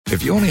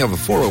If you only have a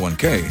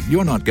 401k,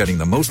 you're not getting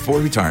the most for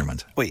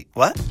retirement. Wait,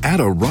 what? Add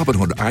a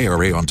Robinhood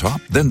IRA on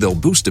top, then they'll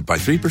boost it by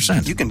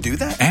 3%. You can do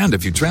that? And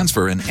if you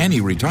transfer in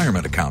any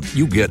retirement account,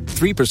 you get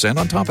 3%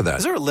 on top of that.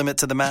 Is there a limit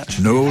to the match?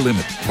 No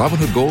limit.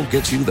 Robinhood Gold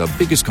gets you the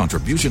biggest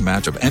contribution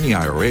match of any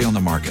IRA on the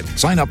market.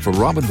 Sign up for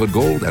Robinhood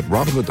Gold at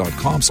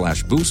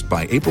Robinhood.com/boost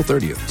by April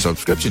 30th.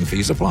 Subscription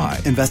fees apply.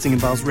 Investing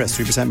involves risk.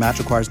 3% match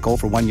requires gold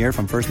for 1 year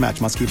from first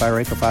match. Must keep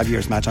IRA for 5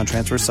 years. Match on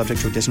transfers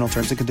subject to additional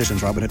terms and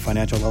conditions. Robinhood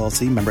Financial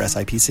LLC, member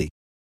SIPC.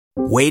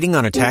 Waiting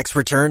on a tax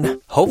return?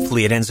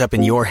 Hopefully it ends up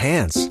in your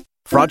hands.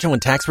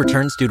 Fraudulent tax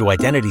returns due to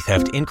identity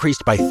theft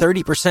increased by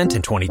 30%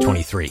 in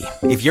 2023.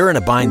 If you're in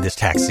a bind this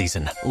tax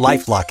season,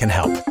 LifeLock can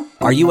help.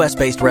 Our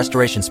U.S.-based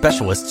restoration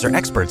specialists are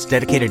experts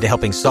dedicated to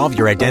helping solve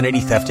your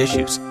identity theft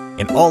issues.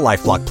 And all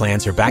LifeLock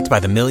plans are backed by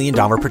the $1 Million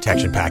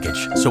Protection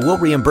Package. So we'll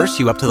reimburse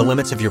you up to the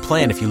limits of your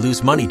plan if you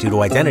lose money due to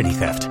identity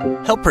theft.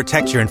 Help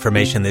protect your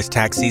information this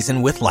tax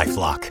season with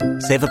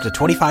LifeLock. Save up to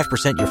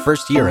 25% your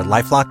first year at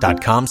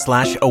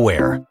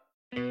LifeLock.com/aware.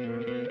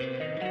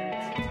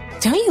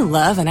 Don't you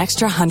love an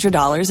extra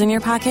 $100 in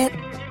your pocket?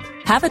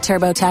 Have a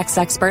TurboTax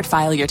expert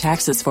file your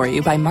taxes for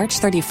you by March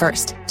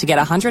 31st to get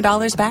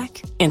 $100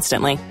 back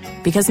instantly.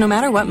 Because no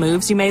matter what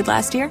moves you made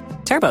last year,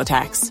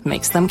 TurboTax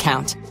makes them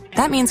count.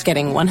 That means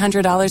getting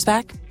 $100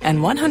 back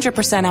and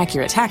 100%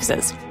 accurate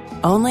taxes,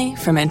 only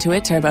from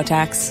Intuit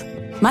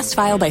TurboTax. Must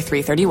file by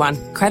 3/31.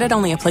 Credit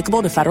only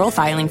applicable to federal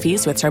filing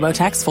fees with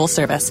TurboTax full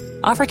service.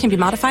 Offer can be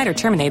modified or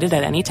terminated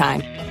at any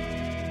time.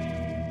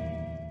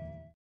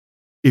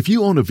 If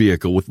you own a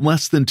vehicle with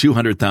less than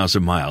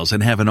 200,000 miles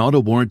and have an auto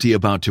warranty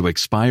about to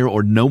expire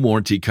or no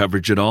warranty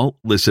coverage at all,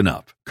 listen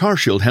up.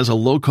 CarShield has a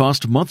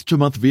low-cost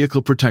month-to-month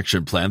vehicle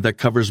protection plan that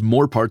covers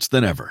more parts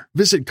than ever.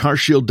 Visit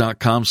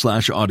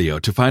carshield.com/audio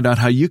to find out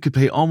how you could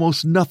pay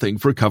almost nothing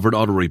for covered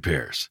auto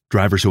repairs.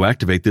 Drivers who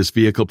activate this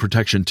vehicle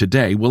protection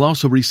today will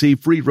also receive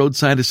free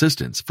roadside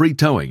assistance, free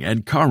towing,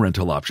 and car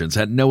rental options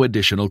at no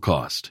additional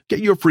cost. Get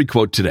your free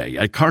quote today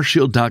at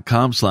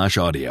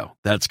carshield.com/audio.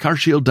 That's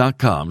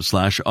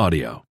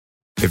carshield.com/audio.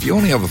 If you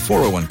only have a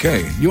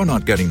 401k, you're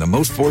not getting the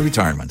most for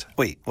retirement.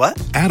 Wait, what?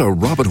 Add a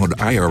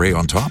Robinhood IRA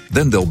on top,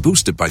 then they'll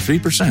boost it by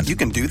 3%. You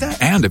can do that?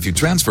 And if you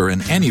transfer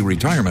in any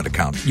retirement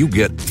account, you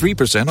get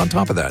 3% on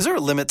top of that. Is there a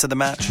limit to the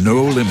match?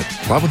 No limit.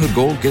 Robinhood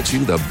Gold gets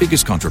you the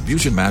biggest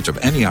contribution match of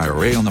any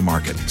IRA on the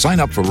market. Sign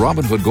up for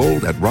Robinhood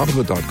Gold at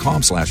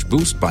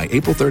Robinhood.com/boost by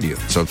April 30th.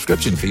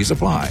 Subscription fees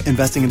apply.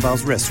 Investing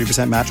involves risk.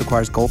 3% match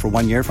requires gold for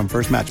 1 year from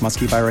first match. Must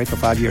keep IRA for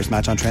 5 years.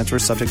 Match on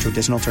transfers subject to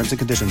additional terms and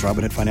conditions.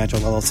 Robinhood Financial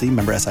LLC,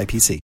 member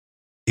SIPC.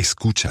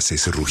 Escuchas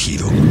ese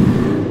rugido.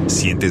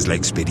 Sientes la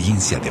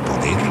experiencia de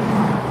poder,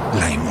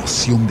 la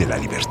emoción de la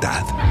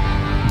libertad.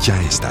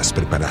 Ya estás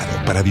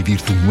preparado para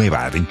vivir tu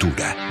nueva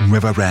aventura.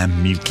 Nueva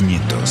Ram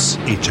 1500,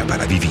 hecha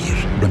para vivir.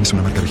 Ram es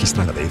una marca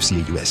registrada de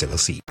FCA US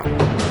LLC.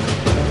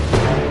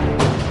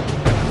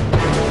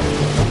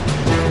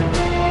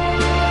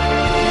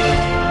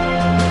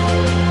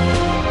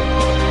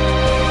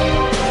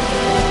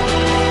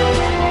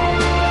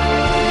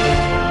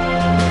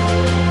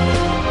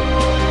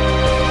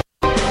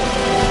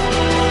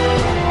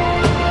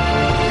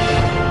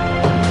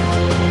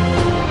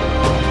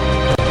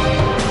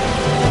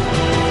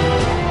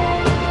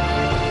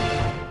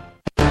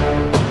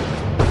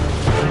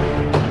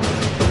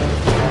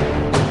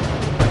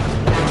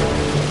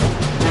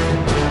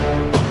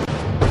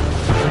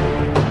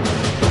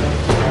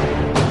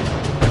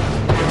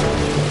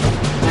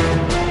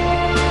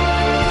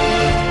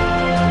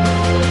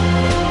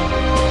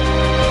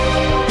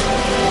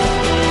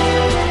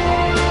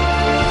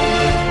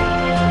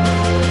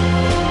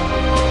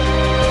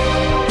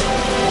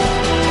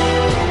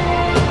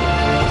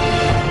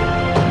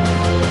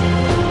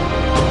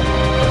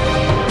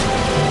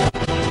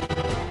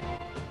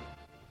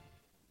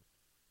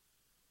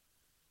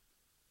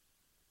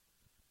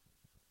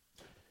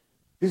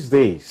 These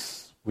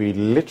days, we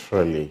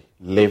literally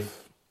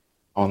live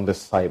on the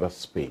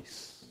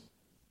cyberspace.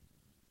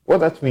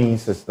 What that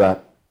means is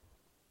that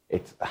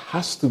it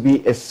has to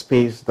be a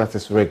space that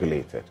is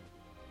regulated.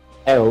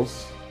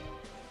 Else,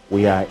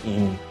 we are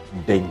in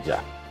danger.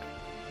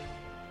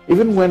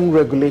 Even when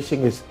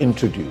regulation is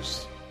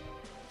introduced,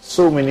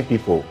 so many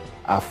people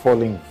are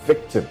falling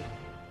victim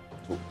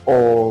to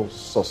all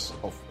sorts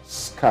of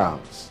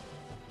scams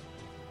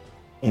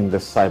in the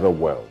cyber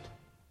world.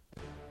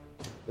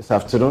 This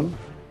afternoon,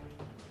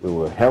 we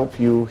will help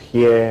you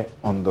here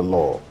on the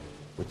law,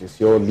 which is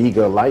your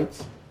legal light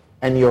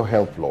and your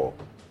help law,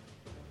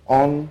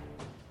 on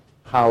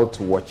how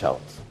to watch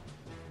out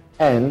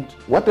and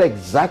what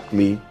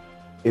exactly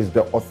is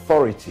the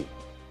authority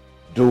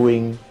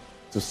doing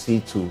to see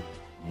to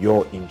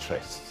your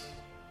interests.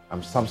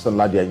 I'm Samson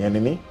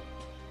Ladianyanini.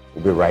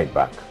 We'll be right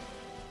back.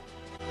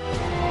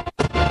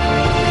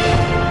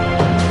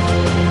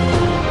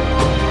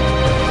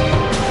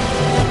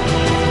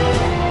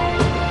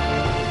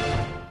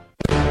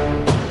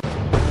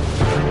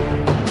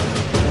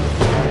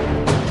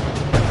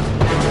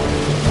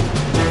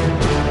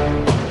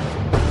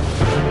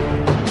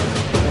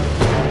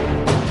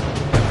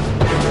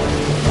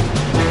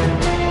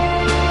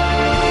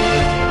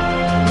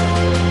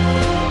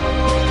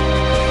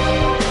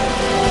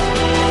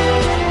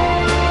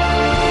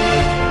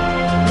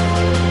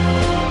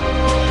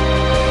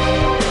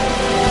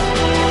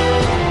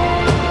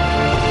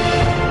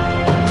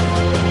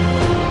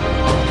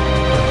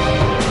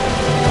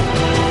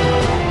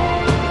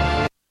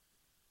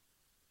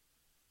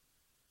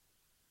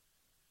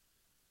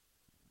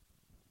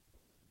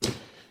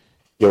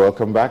 You're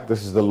welcome back.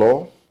 This is The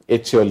Law.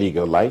 It's your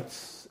legal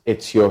lights.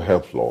 It's your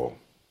health law.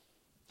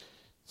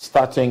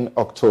 Starting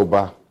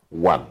October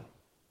 1,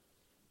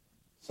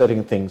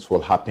 certain things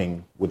will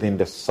happen within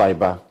the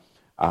cyber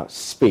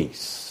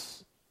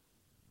space.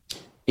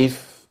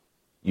 If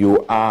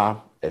you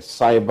are a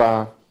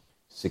cyber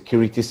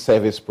security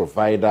service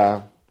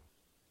provider,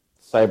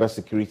 cyber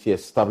security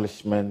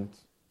establishment,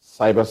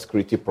 cyber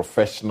security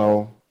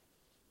professional,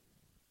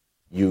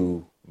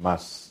 you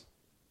must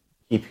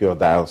keep your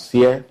dials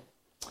here,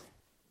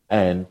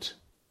 and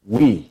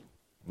we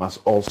must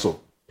also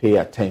pay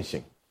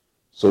attention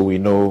so we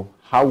know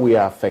how we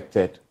are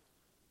affected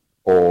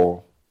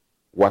or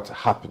what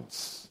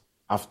happens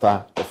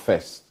after the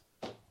 1st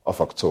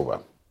of October.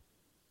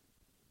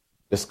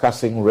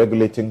 Discussing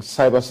regulating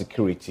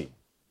cybersecurity.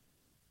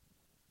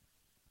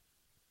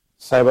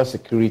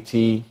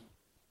 Cybersecurity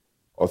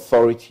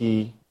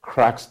Authority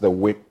cracks the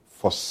whip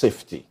for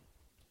safety.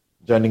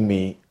 Joining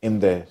me in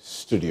the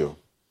studio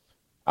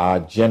are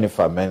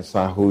Jennifer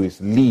Mensah, who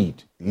is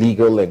lead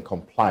legal and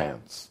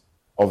compliance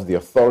of the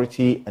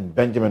authority, and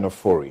Benjamin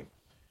Ofori,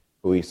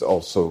 who is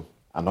also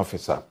an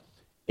officer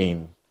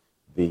in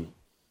the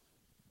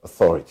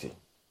authority.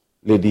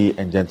 Ladies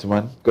and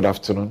gentlemen, good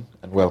afternoon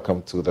and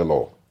welcome to The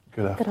Law.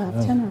 Good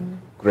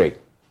afternoon. Great.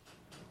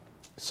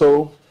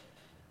 So,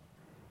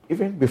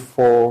 even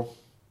before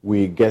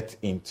we get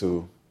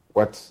into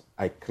what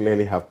I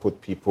clearly have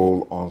put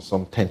people on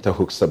some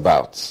tenterhooks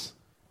about,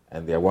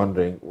 and they're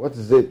wondering, what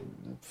is it,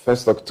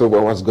 1st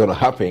October, what's going to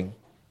happen?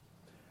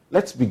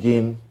 Let's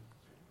begin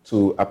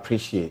to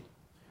appreciate.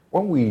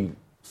 When we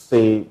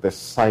say the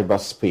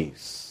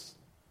cyberspace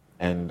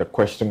and the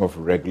question of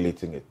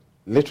regulating it,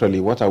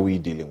 literally, what are we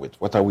dealing with?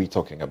 What are we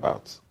talking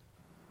about?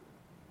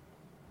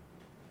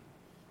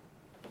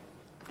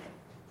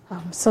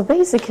 So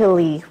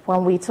basically,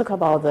 when we talk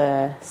about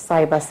the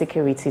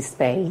cybersecurity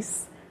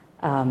space,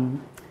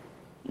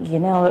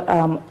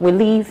 we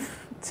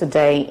live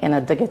today in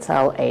a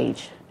digital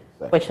age,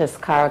 which is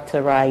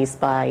characterized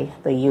by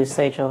the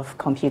usage of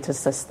computer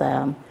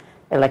system,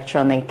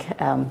 electronic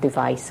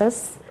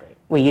devices.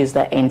 We use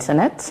the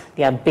internet.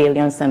 There are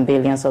billions and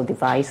billions of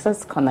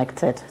devices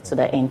connected to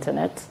the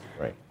internet.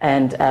 Right.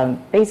 And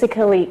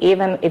basically,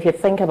 even if you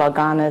think about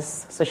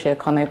Ghana's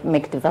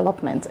socioeconomic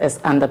development, is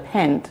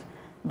underpinned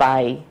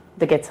by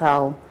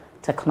digital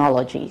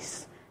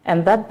technologies.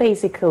 And that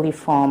basically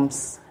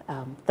forms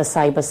the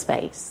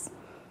cyberspace.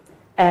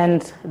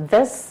 And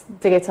this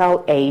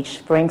digital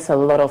age brings a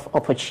lot of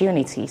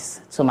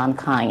opportunities to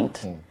mankind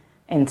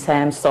in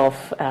terms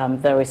of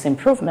there is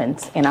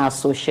improvement in our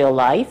social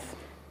life.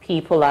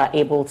 People are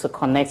able to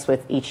connect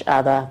with each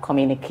other,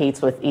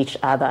 communicate with each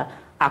other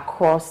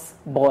across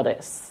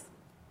borders,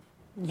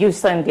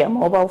 using their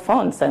mobile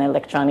phones and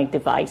electronic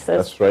devices.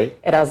 That's right.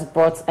 It has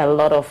brought a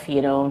lot of,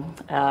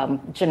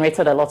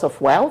 generated a lot of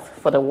wealth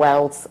for the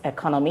world's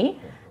economy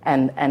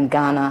and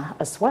Ghana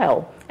as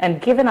well. And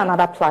given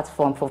another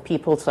platform for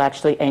people to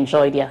actually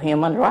enjoy their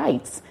human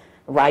rights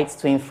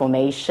to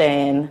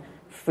information,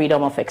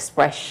 freedom of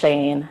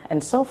expression,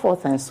 and so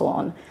forth and so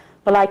on.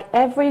 But like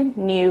every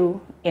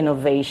new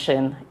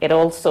innovation,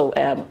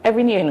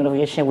 every new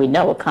innovation we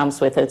know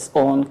comes with its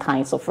own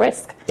kinds of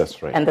risk.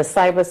 That's right. And the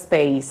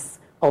cyberspace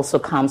also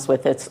comes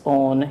with its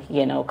own,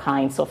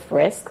 kinds of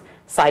risk,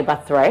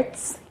 cyber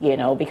threats,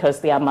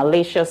 because there are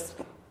malicious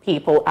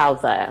people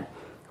out there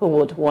who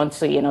would want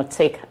to,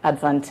 take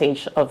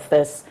advantage of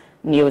this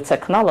new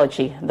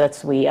technology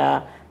that we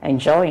are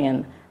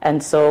enjoying.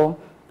 And so,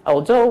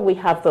 although we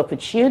have the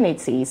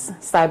opportunities,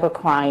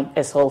 cybercrime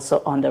is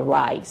also on the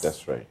rise.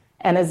 That's right.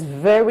 And it's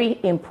very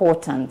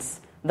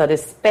important that the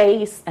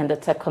space and the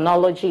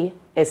technology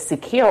is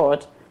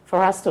secured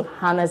for us to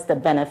harness the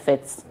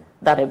benefits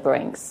that it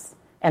brings.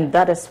 And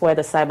that is where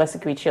the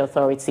Cybersecurity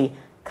Authority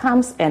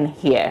comes in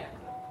here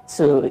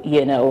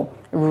to,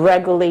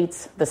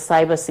 regulate the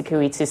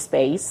cybersecurity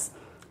space,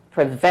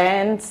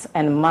 prevent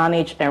and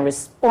manage and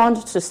respond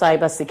to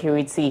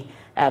cybersecurity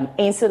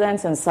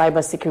incidents and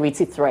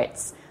cybersecurity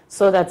threats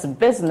so that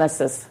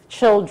businesses,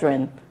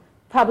 children,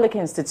 public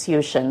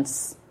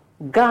institutions,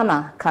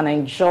 Ghana can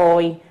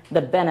enjoy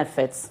the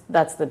benefits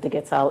that the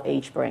digital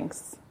age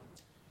brings.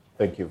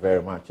 Thank you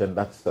very much, and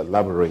that's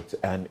elaborate.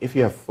 And if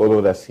you have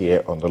followed us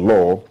here on The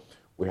Law,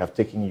 we have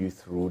taken you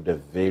through the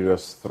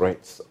various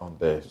threats on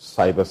the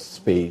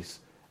cyberspace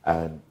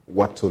and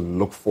what to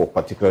look for,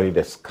 particularly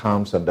the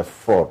scams and the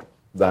fraud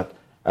that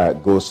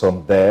goes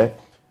on there.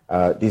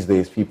 These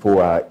days, people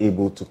are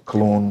able to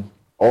clone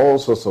all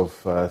sorts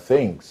of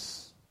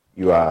things.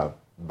 You are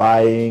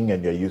buying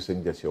and you're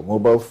using just your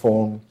mobile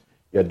phone.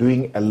 You're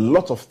doing a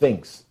lot of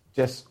things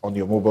just on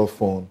your mobile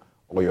phone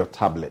or your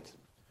tablet.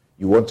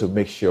 You want to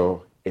make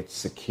sure it's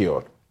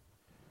secured.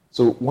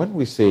 So when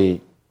we say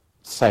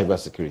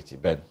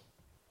cybersecurity, Ben,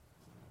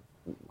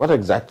 what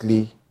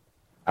exactly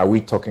are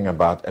we talking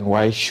about and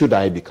why should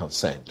I be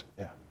concerned?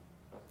 Yeah.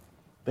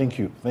 Thank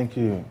you. Thank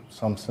you,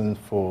 Samson,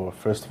 for,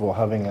 first of all,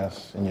 having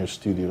us in your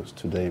studios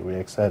today. We're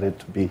excited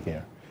to be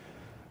here.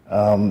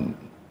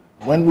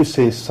 When we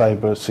say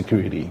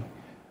cybersecurity,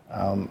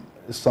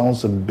 it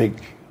sounds a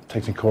big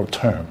technical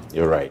term.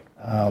 You're right.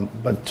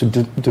 But to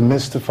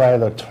demystify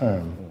the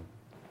term,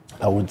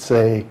 I would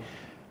say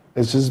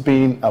it's just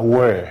being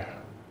aware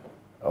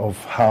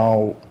of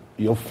how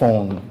your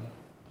phone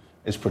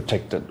is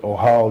protected, or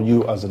how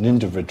you as an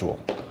individual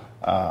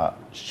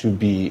should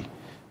be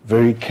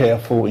very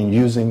careful in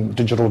using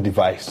digital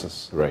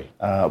devices. Right.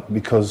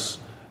 Because,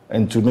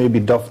 and to maybe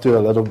dovetail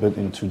a little bit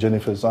into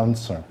Jennifer's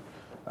answer,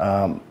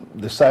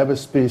 the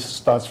cyberspace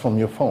starts from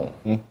your phone.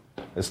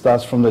 It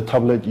starts from the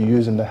tablet you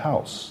use in the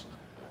house.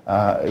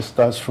 It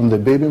starts from the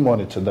baby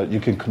monitor that you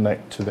can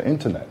connect to the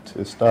internet.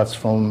 It starts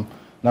from,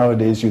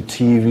 nowadays, your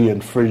TV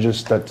and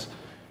fridges that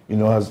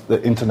has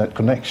the internet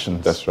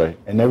connections. That's right.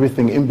 And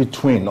everything in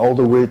between, all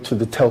the way to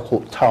the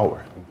telco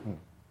tower.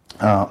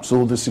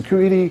 So the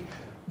security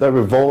that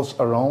revolves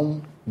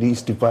around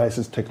these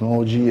devices,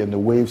 technology, and the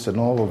waves and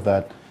all of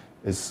that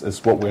is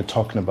what we're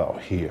talking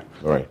about here.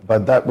 Right.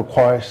 But that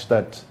requires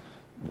that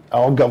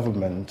our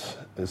government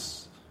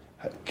is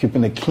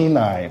keeping a keen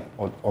eye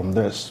on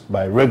this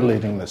by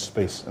regulating the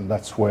space, and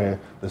that's where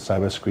the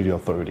Cybersecurity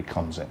Authority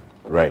comes in.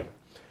 Right.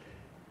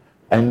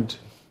 And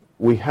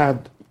we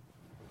had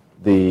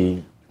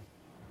the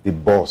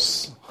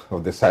boss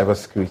of the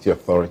Cybersecurity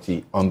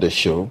Authority on the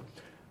show,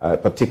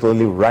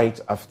 particularly right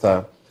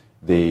after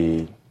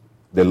the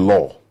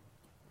law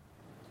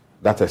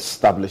that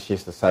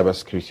establishes the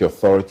Cybersecurity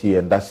Authority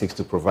and that seeks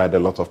to provide a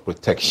lot of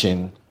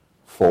protection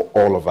for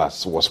all of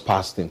us was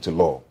passed into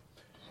law.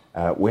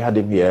 We had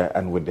him here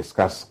and we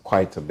discussed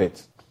quite a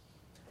bit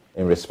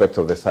in respect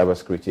of the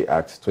Cybersecurity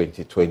Act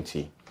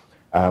 2020.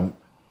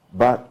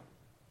 But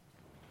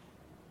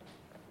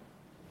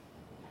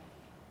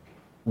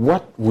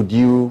what would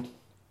you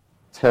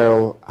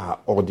tell our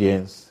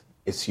audience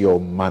is your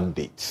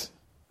mandate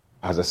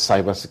as a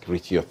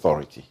cybersecurity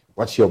authority?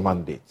 What's your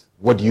mandate?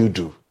 What do you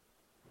do?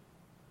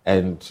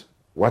 And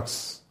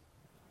once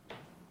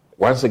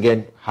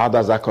again, how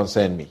does that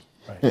concern me?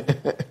 Right.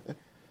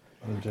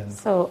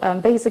 So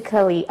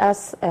basically,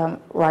 as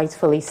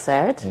rightfully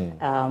said,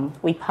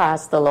 we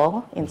passed the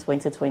law in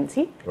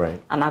 2020,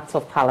 right. An act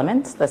of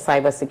parliament, the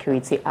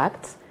Cybersecurity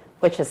Act,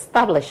 which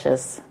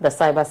establishes the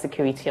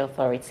Cybersecurity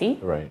Authority,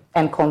 right.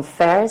 and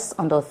confers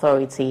on the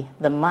authority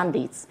the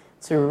mandate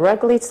to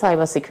regulate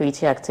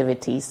cybersecurity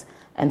activities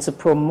and to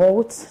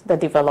promote the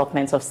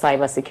development of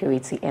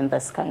cybersecurity in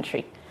this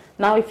country.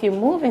 Now, if you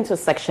move into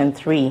Section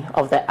 3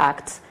 of the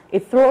Act,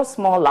 it throws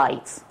more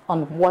light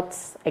on what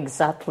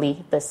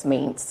exactly this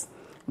means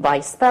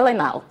by spelling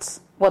out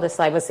what the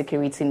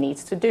cybersecurity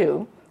needs to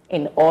do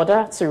in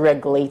order to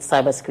regulate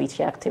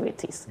cybersecurity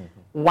activities.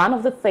 One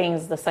of the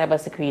things the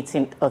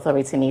Cybersecurity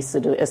Authority needs to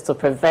do is to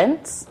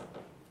prevent,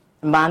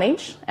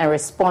 manage, and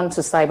respond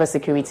to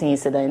cybersecurity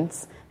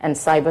incidents and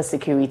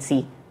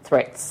cybersecurity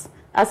threats.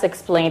 As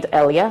explained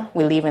earlier,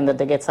 we live in the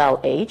digital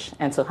age,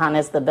 and to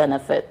harness the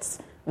benefits,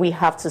 we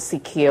have to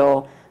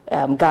secure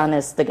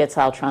Ghana's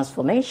digital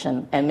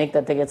transformation and make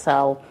the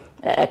digital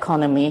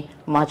economy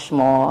much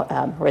more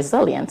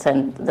resilient.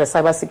 And the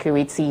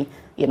cybersecurity,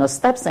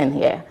 steps in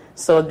here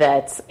so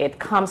that it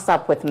comes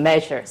up with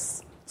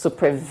measures to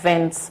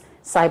prevent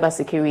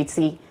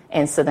cybersecurity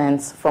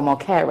incidents from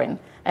occurring.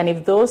 And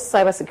if those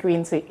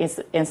cybersecurity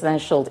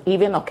incidents should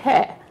even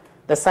occur,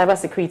 the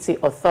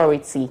Cybersecurity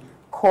Authority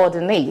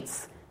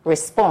coordinates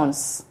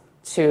response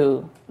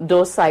to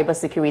those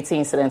cybersecurity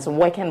incidents,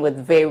 working with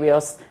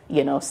various,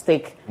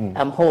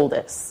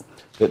 stakeholders.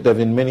 There have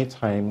been many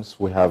times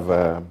we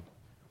have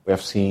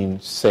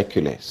seen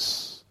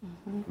circulars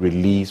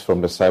released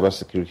from the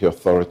Cybersecurity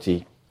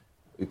Authority.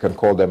 You can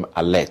call them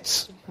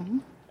alerts,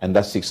 and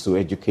that seeks to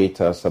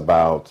educate us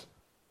about,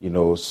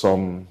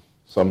 some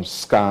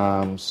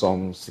scam,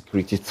 some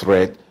security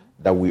threat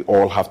that we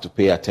all have to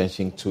pay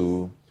attention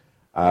to,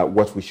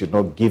 what we should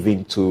not give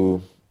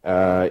into.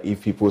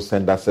 If people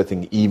send us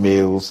certain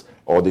emails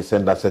or they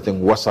send us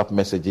certain WhatsApp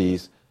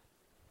messages.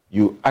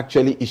 You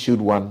actually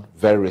issued one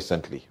very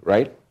recently,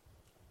 right?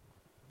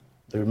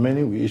 There are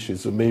many we issued,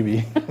 so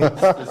maybe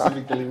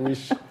specifically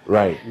which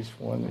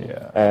one,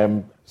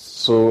 yeah.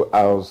 So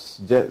I was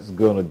just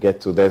going to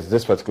get to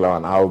this particular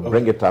one. I'll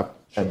bring it up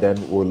and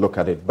then we'll look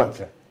at it.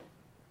 But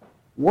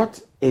what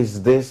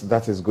is this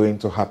that is going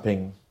to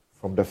happen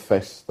from the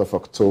 1st of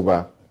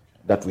October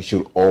that we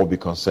should all be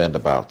concerned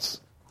about?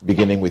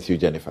 Beginning with you,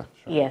 Jennifer.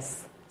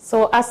 Yes.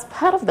 So as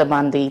part of the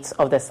mandate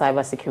of the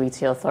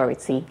Cybersecurity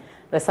Authority,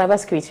 the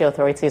Cybersecurity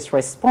Authority is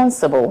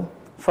responsible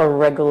for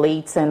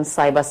regulating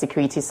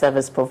cybersecurity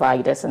service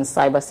providers and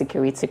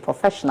cybersecurity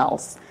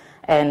professionals.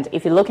 And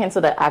if you look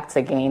into the Act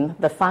again,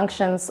 the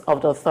functions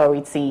of the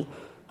authority,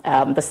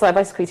 the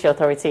Cybersecurity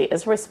Authority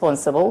is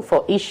responsible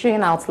for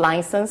issuing out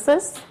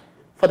licenses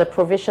for the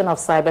provision of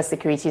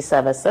cybersecurity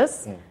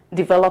services,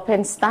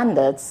 developing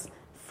standards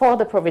for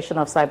the provision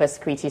of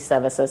cybersecurity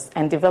services,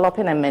 and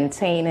developing and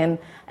maintaining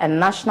a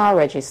national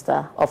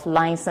register of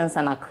licensed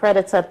and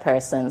accredited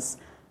persons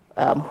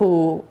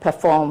who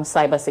perform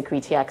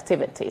cybersecurity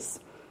activities.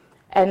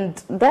 And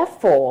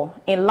therefore,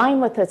 in line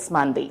with its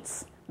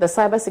mandates, the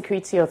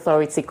Cybersecurity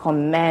Authority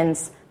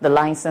commends the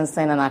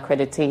licensing and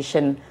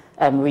accreditation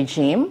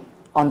regime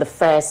on the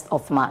 1st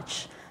of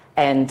March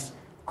and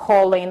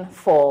calling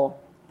for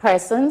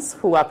persons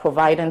who are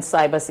providing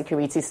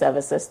cybersecurity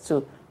services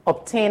to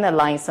obtain a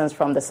license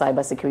from the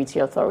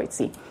Cybersecurity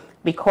Authority,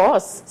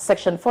 because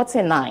Section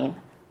 49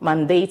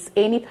 mandates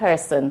any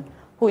person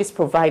who is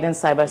providing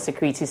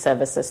cybersecurity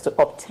services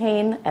to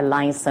obtain a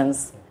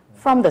license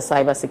from the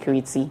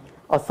Cybersecurity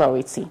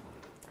Authority.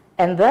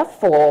 And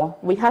therefore,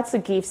 we had to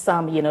give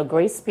some,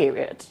 grace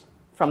period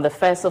from the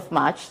 1st of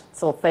March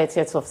till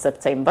 30th of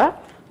September,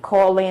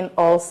 calling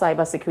all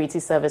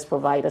cybersecurity service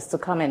providers to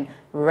come and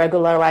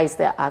regularize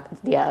their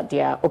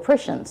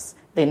operations.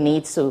 They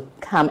need to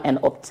come and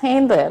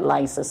obtain their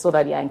license so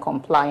that they are in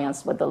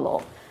compliance with the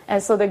law.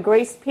 And so the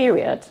grace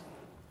period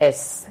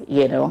is,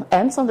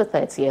 ends on the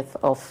 30th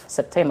of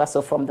September.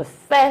 So from the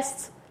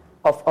 1st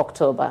of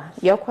October,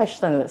 your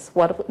question is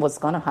what was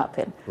going to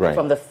happen? Right.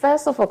 From the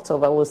 1st of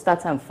October, we'll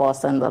start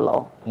enforcing the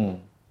law.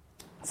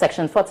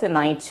 Section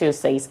 49.2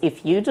 says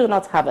if you do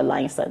not have a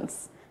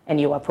license and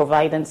you are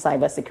providing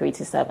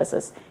cybersecurity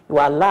services, you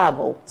are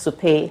liable to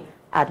pay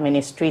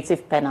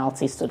administrative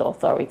penalties to the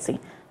authority.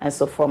 And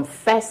so from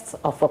 1st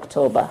of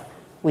October,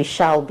 we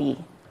shall be,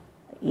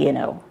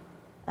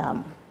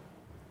 from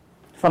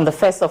the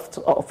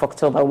 1st of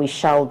October, we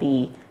shall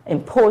be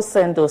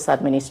imposing those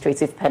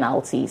administrative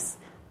penalties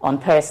on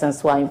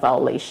persons who are in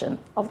violation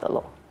of the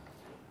law.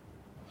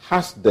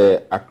 Has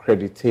the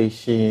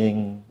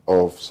accreditation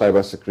of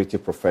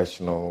cybersecurity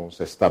professionals,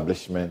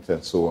 establishments,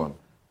 and so on,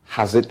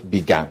 has it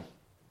begun?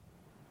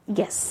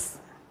 Yes.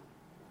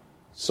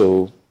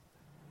 So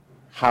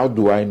how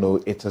do I know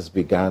it has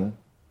begun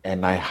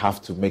and I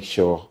have to make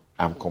sure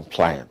I'm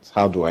compliant?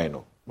 How do I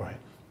know? Right.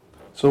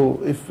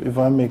 So if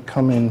I may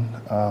come in,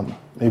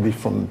 maybe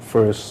from the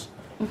first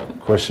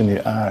question you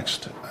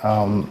asked,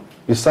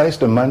 besides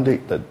the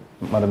mandate that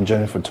Madam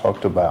Jennifer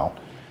talked about,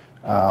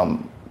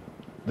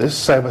 this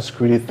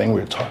cybersecurity thing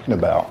we're talking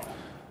about,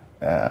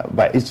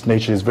 by its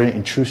nature, is very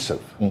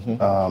intrusive.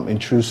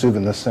 Intrusive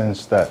in the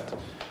sense that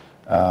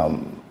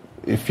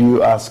if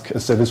you ask a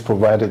service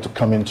provider to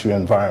come into your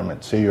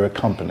environment, say you're a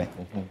company,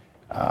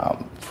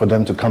 for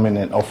them to come in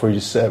and offer you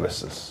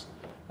services,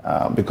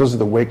 because of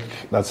the work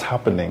that's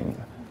happening,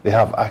 they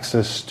have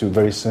access to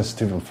very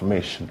sensitive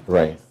information.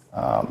 Right.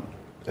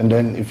 And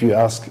then if you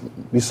ask,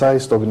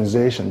 besides the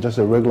organization, just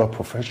a regular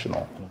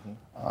professional,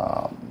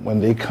 when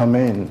they come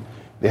in,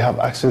 they have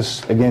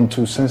access, again,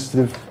 to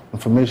sensitive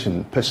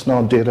information.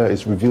 Personal data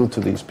is revealed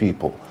to these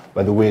people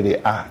by the way they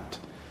act.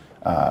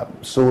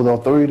 So the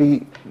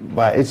authority,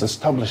 by its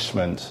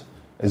establishment,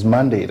 is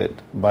mandated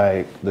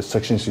by the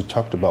sections you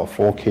talked about,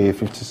 4K,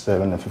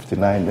 57, and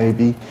 59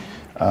 maybe,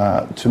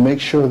 to make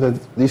sure that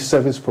these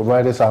service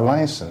providers are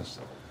licensed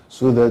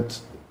so that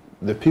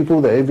the people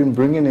they're even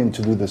bringing in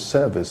to do the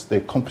service, they're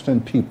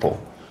competent people.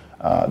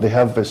 They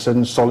have a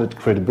certain solid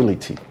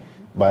credibility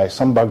by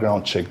some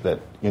background check that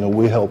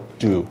we help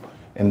do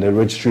in the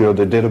registry or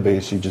the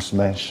database you just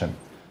mentioned.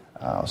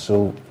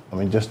 So,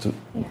 just to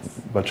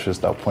buttress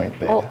that point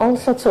there.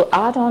 Also, to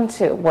add on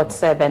to what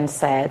Seben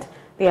said,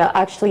 there are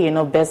actually,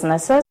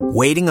 businesses.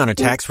 Waiting on a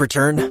tax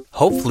return?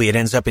 Hopefully it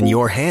ends up in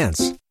your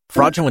hands.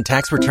 Fraudulent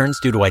tax returns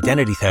due to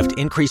identity theft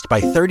increased by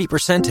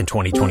 30% in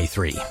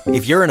 2023.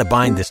 If you're in a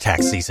bind this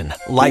tax season,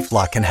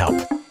 LifeLock can help.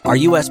 Our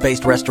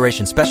U.S.-based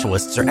restoration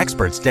specialists are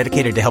experts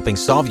dedicated to helping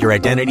solve your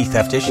identity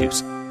theft issues.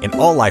 And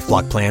all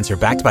LifeLock plans are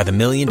backed by the $1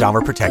 Million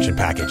Protection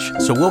Package.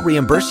 So we'll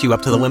reimburse you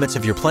up to the limits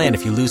of your plan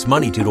if you lose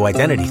money due to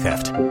identity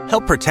theft.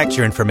 Help protect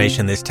your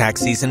information this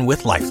tax season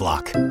with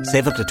LifeLock.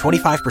 Save up to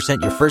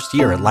 25% your first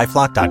year at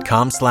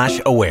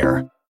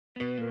LifeLock.com/aware.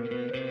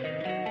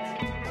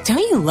 Don't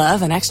you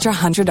love an extra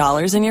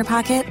 $100 in your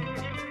pocket?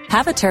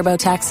 Have a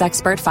TurboTax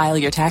expert file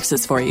your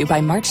taxes for you by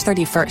March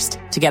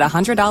 31st to get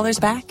 $100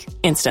 back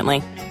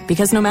instantly.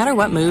 Because no matter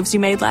what moves you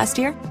made last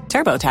year,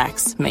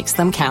 TurboTax makes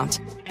them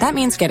count. That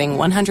means getting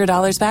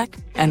 $100 back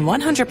and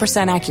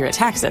 100% accurate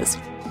taxes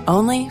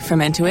only from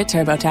Intuit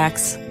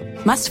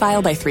TurboTax. Must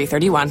file by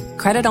 3/31.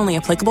 Credit only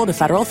applicable to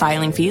federal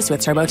filing fees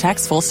with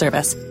TurboTax full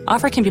service.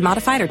 Offer can be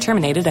modified or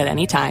terminated at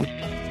any time.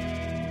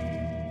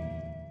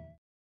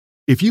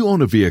 If you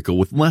own a vehicle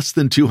with less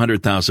than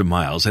 200,000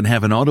 miles and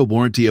have an auto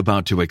warranty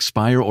about to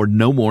expire or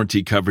no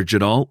warranty coverage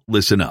at all,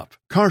 listen up.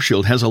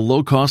 CarShield has a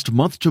low-cost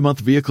month-to-month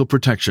vehicle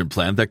protection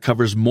plan that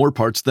covers more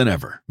parts than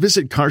ever.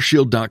 Visit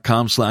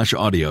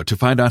carshield.com/audio to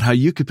find out how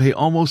you could pay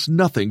almost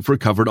nothing for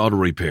covered auto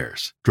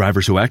repairs.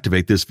 Drivers who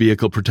activate this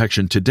vehicle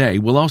protection today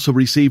will also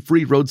receive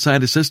free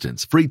roadside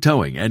assistance, free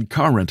towing, and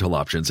car rental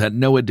options at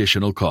no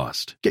additional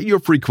cost. Get your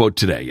free quote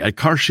today at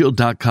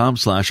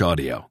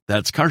carshield.com/audio.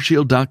 That's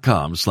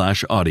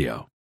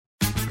carshield.com/audio.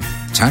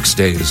 Tax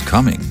day is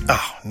coming.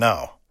 Oh,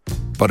 no.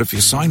 But if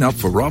you sign up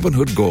for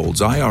Robinhood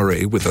Gold's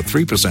IRA with a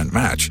 3%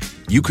 match,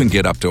 you can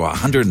get up to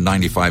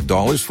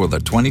 $195 for the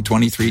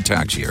 2023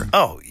 tax year.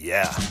 Oh,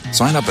 yeah.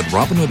 Sign up at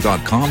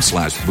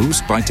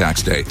Robinhood.com/boost by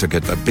tax day to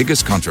get the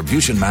biggest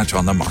contribution match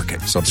on the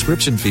market.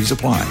 Subscription fees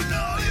apply.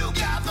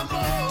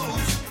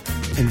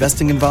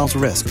 Investing involves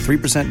risk.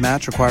 3%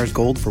 match requires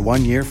gold for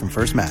 1 year from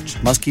first match.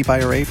 Must keep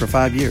IRA for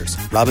 5 years.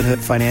 Robinhood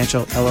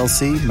Financial,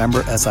 LLC,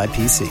 member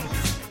SIPC.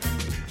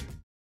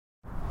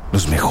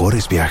 Los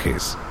mejores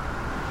viajes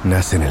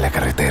nacen en la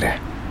carretera.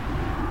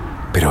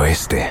 Pero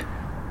este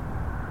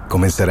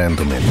comenzará en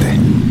tu mente.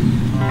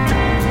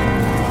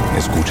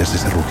 ¿Escuchas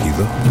ese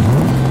rugido?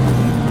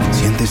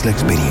 ¿Sientes la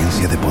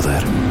experiencia de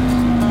poder?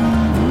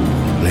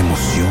 ¿La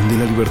emoción de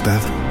la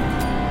libertad?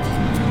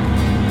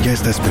 Ya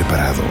estás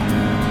preparado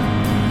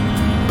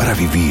para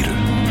vivir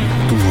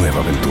tu nueva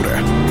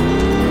aventura.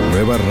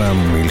 Nueva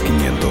RAM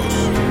 1500.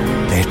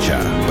 Hecha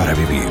para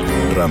vivir.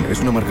 RAM es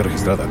una marca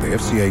registrada de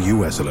FCI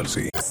US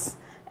LLC.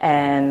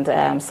 And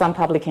some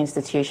public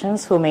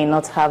institutions who may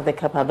not have the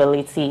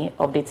capability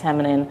of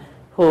determining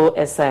who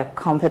is a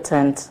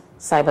competent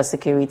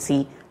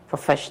cybersecurity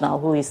professional,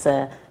 who is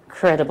a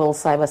credible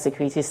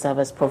cybersecurity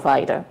service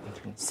provider,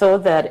 so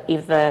that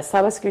if the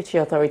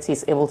Cybersecurity Authority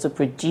is able to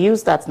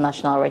produce that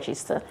national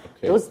register,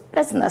 those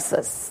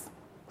businesses,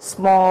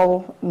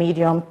 small,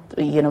 medium,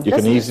 you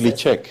businesses, can easily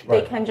check.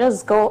 They can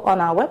just go on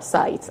our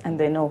website and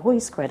they know who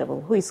is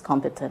credible, who is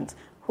competent,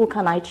 who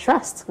can I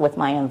trust with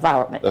my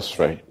environment. That's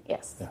right.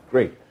 Yes. Yeah.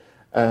 Great.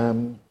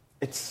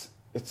 It's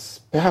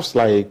perhaps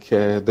like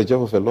the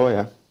job of a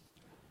lawyer.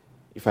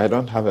 If I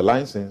don't have a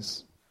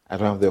license, I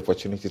don't have the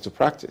opportunity to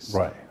practice.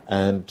 Right.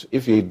 And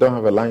if you don't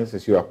have a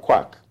license, you're a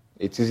quack.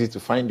 It's easy to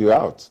find you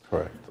out.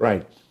 Correct.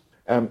 Right.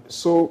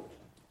 So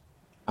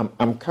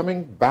I'm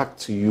coming back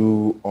to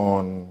you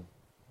on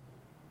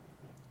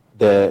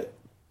I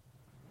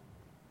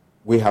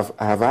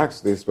have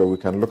asked this, but we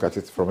can look at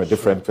it from a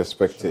different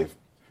perspective.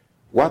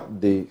 What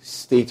the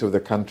state of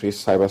the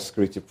country's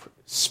cybersecurity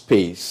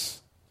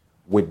space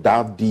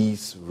without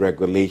these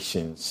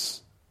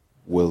regulations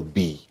will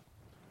be.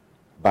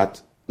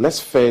 But let's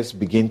first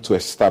begin to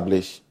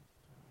establish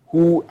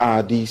who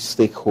are these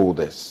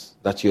stakeholders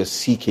that you're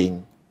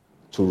seeking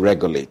to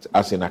regulate,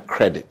 as in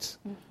accredit.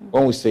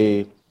 When we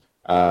say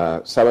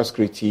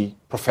cybersecurity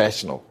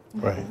professional,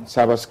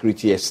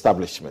 cybersecurity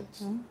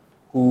establishment,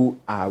 who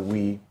are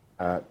we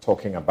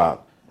talking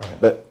about?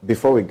 But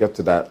before we get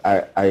to that,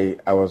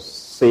 I was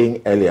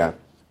saying earlier,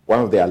 one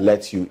of the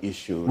alerts you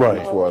issued,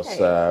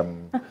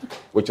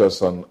 which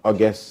was on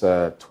August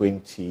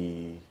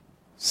 22nd,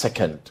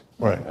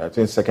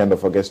 22nd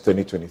of August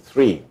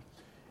 2023.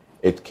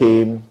 It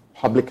came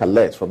public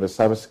alert from the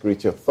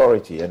Cybersecurity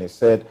Authority, and it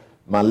said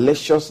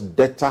malicious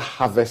data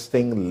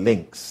harvesting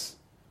links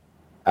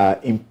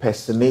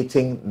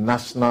impersonating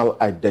National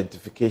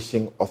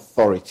Identification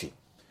Authority.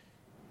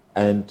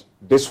 And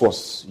this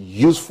was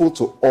useful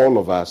to all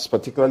of us,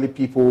 particularly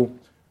people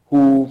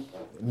who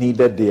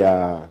needed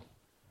their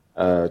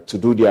to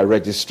do their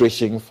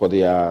registration for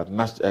their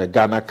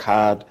Ghana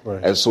card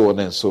and so on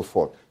and so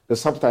forth. But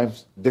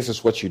sometimes this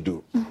is what you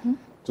do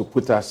to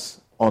put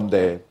us on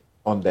the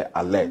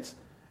alert.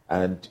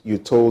 And you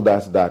told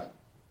us that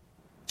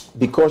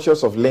be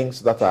cautious of links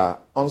that are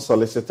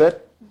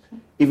unsolicited,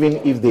 even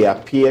if they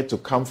appear to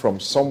come from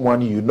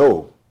someone you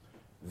know.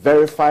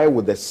 Verify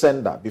with the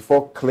sender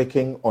before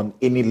clicking on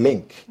any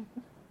link.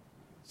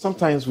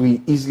 Sometimes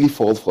we easily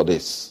fall for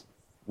this.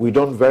 We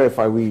don't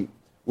verify. We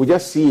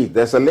just see it.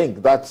 There's a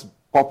link that's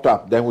popped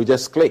up. Then we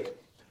just click.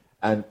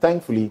 And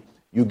thankfully,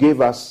 you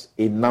gave us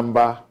a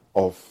number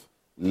of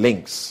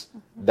links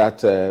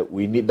that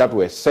we need, that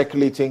were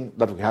circulating,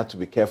 that we had to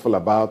be careful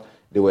about.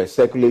 They were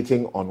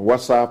circulating on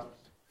WhatsApp,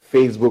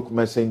 Facebook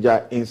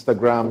Messenger,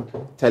 Instagram,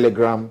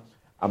 Telegram,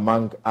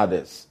 among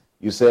others.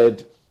 You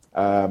said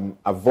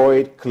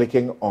avoid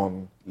clicking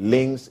on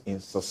links in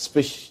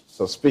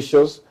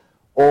suspicious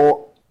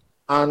or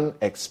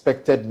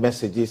unexpected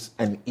messages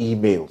and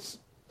emails.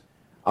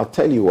 I'll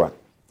tell you what.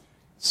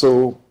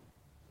 So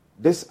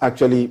this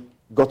actually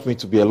got me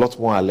to be a lot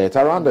more alert.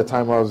 Around the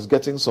time I was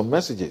getting some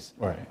messages.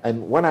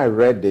 And when I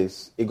read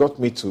this, it got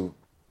me to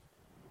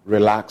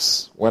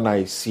relax when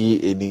I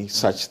see any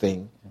such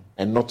thing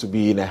and not to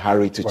be in a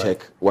hurry to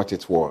check what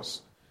it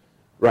was.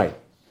 Right.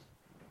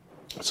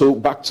 So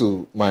back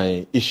to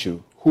my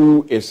issue.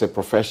 Who is a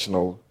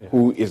professional?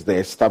 Who is the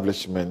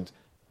establishment,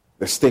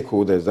 the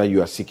stakeholders that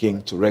you are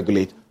seeking to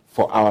regulate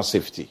for our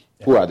safety?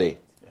 Who are they?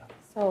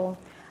 So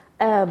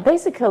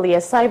basically, a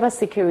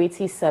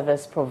cybersecurity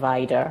service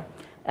provider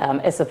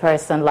is a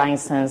person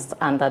licensed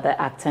under the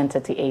Act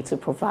 1038 to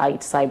provide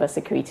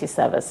cybersecurity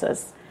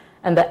services.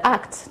 And the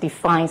Act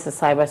defines a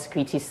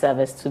cybersecurity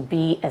service to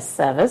be a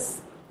service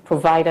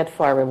provided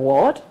for a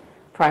reward,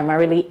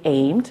 primarily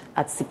aimed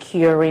at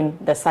securing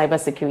the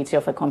cybersecurity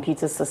of a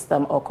computer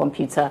system or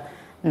computer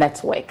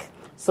network.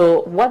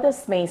 So what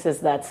this means is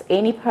that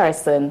any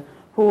person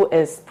who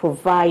is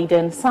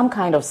providing some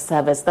kind of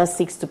service that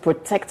seeks to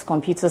protect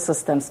computer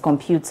systems,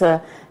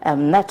 computer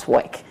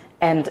network,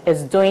 and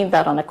is doing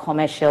that on a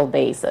commercial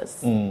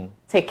basis,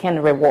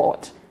 taking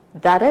reward,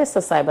 that is a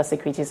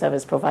cybersecurity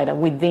service provider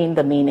within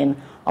the meaning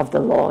of the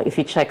law. If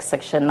you check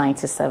Section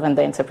 97,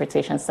 the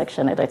interpretation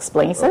section, it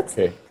explains it.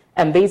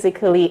 And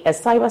basically, a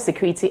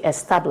cybersecurity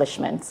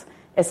establishment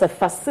is a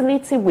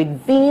facility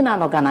within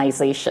an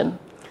organization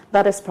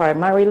that is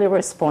primarily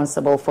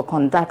responsible for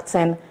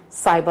conducting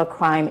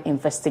cybercrime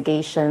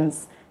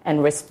investigations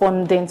and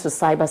responding to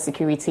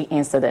cybersecurity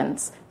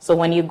incidents. So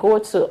when you go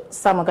to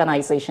some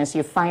organizations,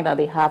 you find that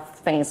they have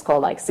things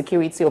called like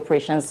Security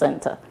Operations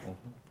Center,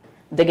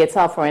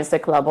 Digital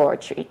Forensic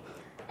Laboratory.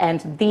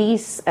 And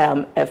these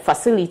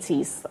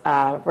facilities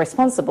are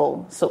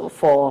responsible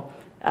for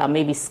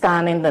maybe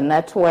scanning the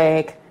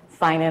network,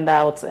 finding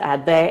out are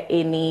there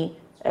any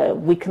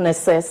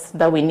weaknesses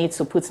that we need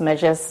to put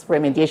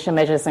remediation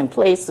measures in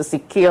place to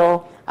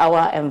secure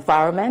our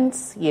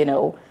environments.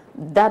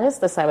 That is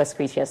the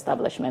cybersecurity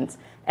establishment.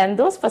 And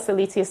those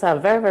facilities are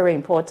very, very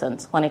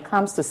important when it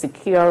comes to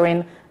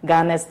securing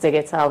Ghana's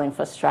digital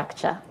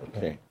infrastructure.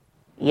 Okay.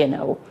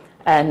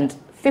 And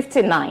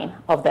 59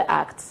 of the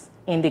Act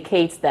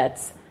indicates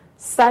that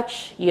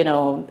such,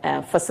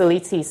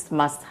 facilities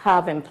must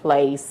have in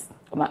place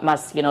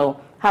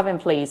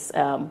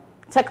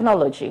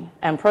technology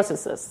and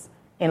processes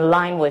in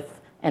line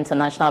with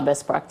international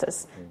best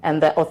practice.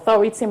 And the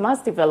authority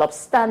must develop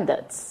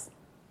standards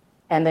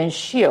and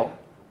ensure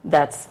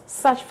that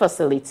such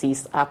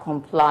facilities are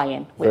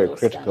compliant with those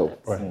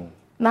standards. Right.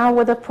 Now,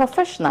 with the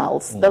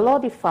professionals, the law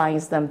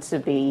defines them to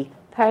be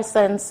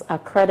persons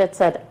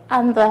accredited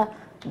under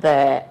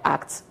the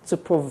Act to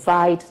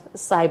provide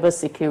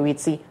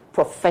cybersecurity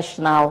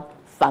professional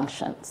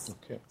functions.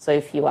 Okay. So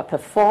if you are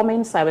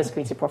performing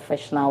cybersecurity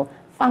professional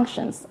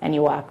functions and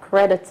you are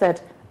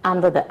accredited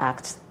under the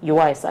Act, you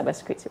are a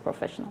cybersecurity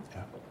professional.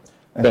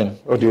 Yeah. Ben,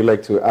 what do you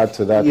like to add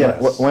to that?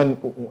 Yes.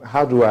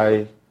 How do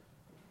I...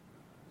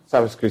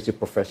 cybersecurity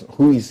professional.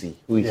 Who is he?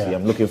 Who is he?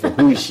 I'm looking for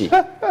who is she?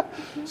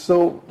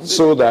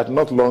 So that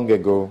not long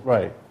ago,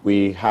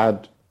 we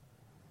had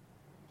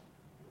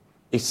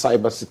a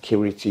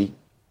cybersecurity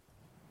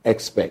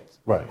expert,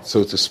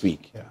 so to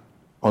speak,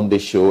 on the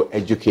show,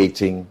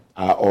 educating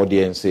our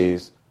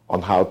audiences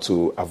on how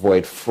to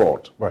avoid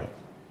fraud. Right.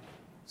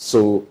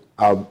 So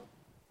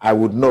I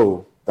would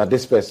know that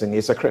this person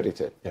is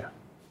accredited.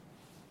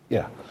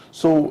 Yeah.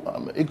 So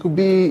it could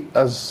be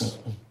as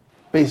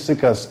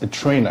basic as a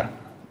trainer.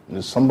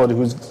 There's somebody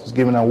who's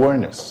given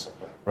awareness,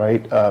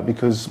 right?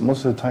 Because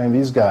most of the time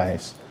these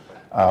guys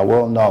are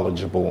well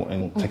knowledgeable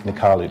in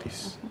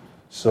technicalities.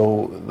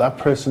 So that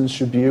person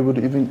should be able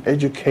to even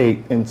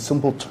educate in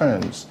simple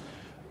terms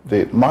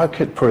the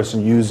market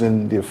person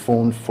using their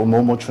phone for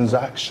normal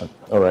transaction.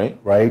 All right.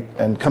 Right?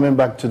 And coming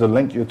back to the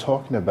link you're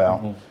talking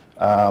about,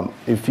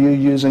 if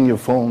you're using your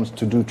phones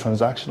to do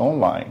transaction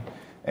online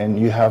and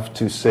you have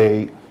to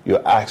say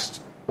you're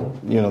asked,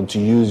 to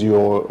use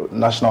your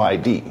national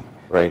ID,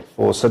 right,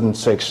 for certain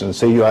sections,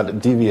 say you had a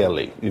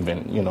DVLA even,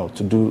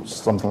 to do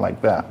something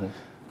like that.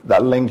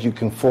 That link, you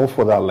can fall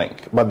for that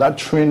link. But that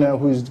trainer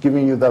who is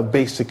giving you that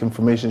basic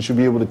information should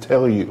be able to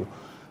tell you,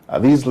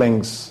 these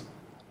links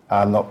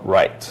are not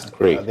right.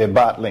 Great. They're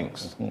bad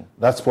links.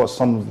 That's what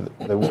some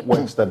of the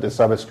works that the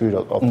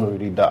Cybersecurity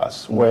Authority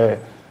does, where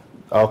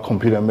our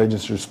computer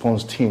emergency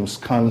response teams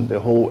scan the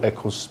whole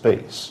echo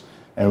space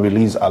and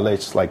release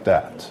alerts like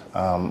that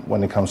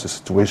when it comes to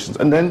situations.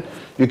 And then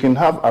you can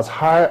have as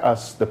high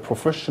as the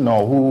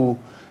professional who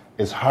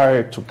is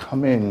hired to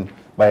come in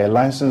by a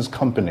licensed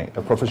company,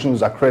 a professional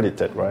who's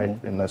accredited, right,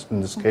 in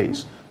this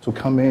case, to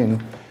come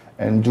in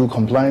and do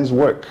compliance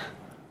work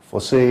for,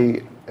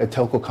 say, a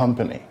telco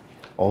company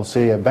or,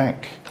 say, a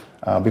bank.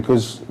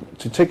 Because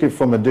to take it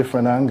from a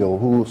different angle,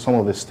 who some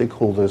of the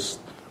stakeholders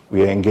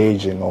we are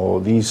engaging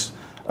or these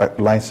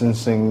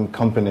licensing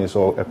companies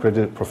or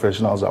accredited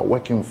professionals are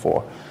working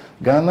for,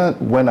 Ghana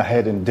went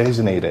ahead and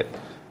designated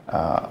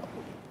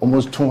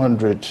almost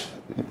 200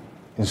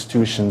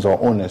 institutions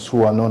or owners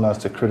who are known as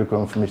the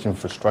critical information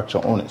infrastructure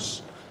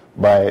owners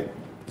by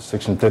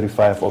Section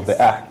 35 of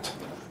the Act,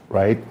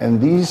 right? And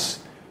these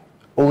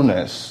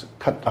owners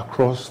cut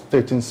across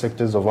 13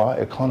 sectors of our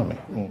economy.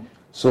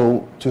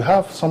 So to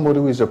have somebody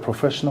who is a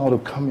professional to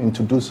come in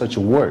to do such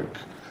work,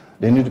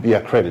 they need to be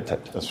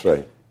accredited. That's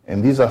right.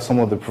 And these are some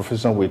of the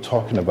professionals we're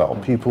talking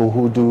about, people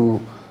who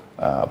do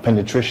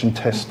penetration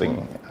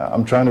testing.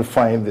 I'm trying to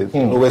find the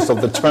lowest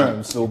of the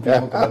terms so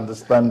people can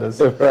understand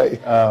this.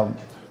 Right.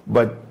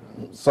 But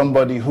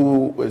somebody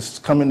who is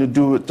coming to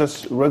do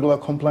just regular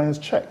compliance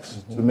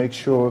checks to make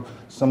sure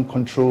some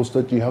controls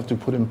that you have to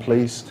put in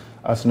place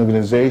as an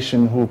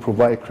organization who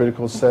provide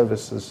critical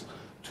services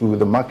to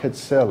the market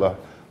seller,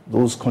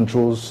 those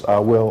controls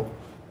are well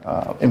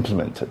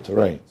implemented.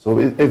 Right. So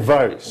it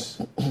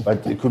varies,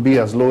 but it could be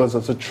as low as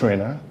a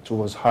trainer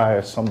to as high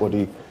as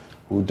somebody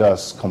who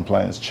does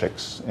compliance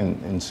checks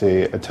in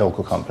say, a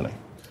telco company.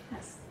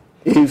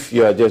 If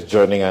you are just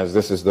joining us,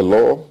 this is The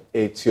Law.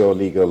 It's your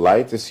legal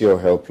light. It's your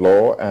help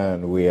law,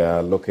 and we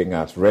are looking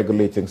at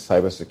regulating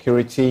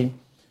cybersecurity,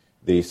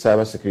 the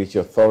Cybersecurity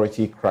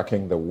Authority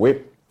cracking the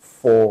whip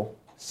for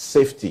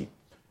safety.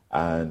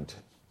 And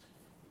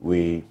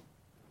we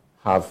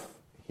have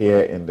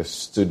here in the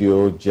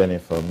studio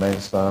Jennifer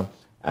Mensah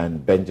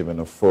and Benjamin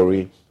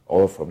Ofori,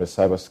 all from the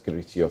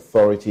Cybersecurity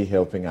Authority,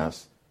 helping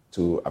us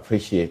to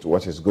appreciate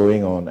what is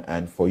going on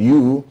and for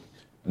you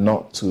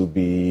not to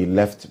be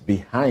left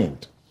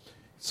behind.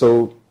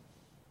 So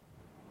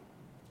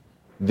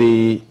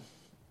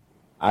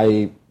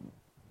I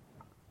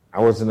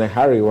was in a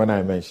hurry when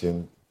I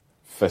mentioned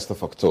 1st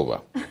of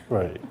October.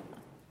 Right.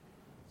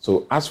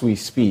 So as we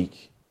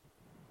speak,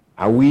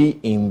 are we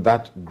in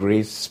that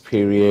grace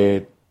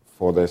period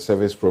for the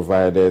service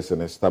providers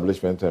and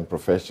establishment and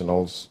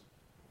professionals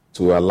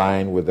to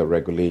align with the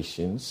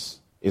regulations?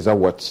 Is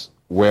that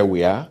where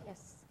we are?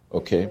 Yes.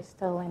 Okay. We're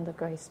still in the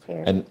grace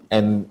period.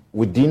 And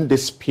within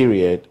this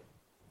period,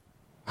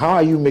 how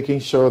are you making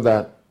sure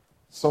that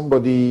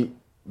somebody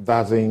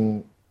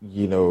doesn't,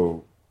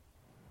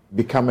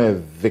 become a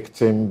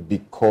victim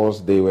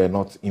because they were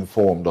not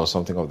informed or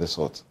something of the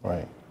sort?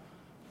 Right.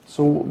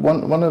 So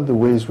one of the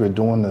ways we're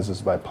doing this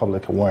is by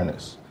public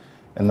awareness.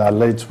 And our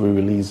Alert we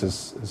release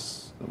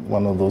is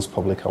one of those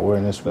public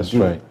awareness. That's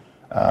right.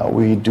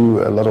 We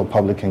do a lot of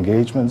public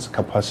engagements,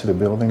 capacity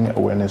building,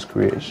 awareness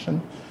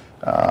creation.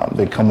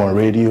 They come on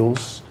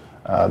radios.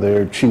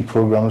 There are 2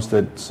 programs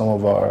that some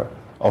of our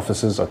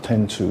officers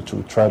attend to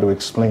try to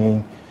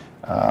explain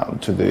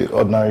to the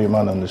ordinary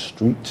man on the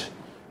street.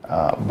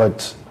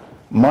 But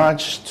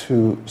March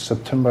to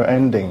September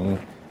ending,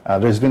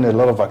 there's been a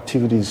lot of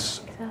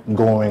activities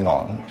going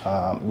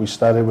on. We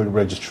started with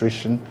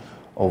registration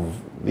of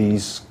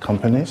these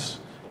companies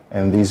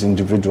and these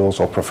individuals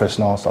or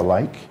professionals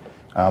alike.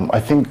 I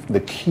think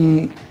the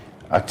key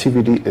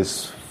activity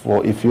is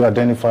for, if you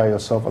identify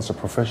yourself as a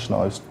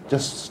professional, is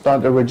just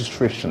start a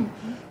registration.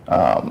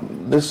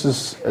 This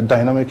is a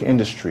dynamic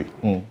industry,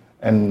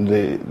 and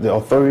the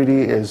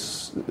authority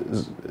is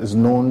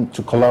known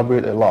to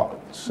collaborate a lot.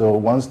 So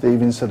once they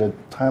even set a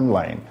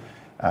timeline,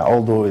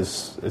 although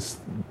it's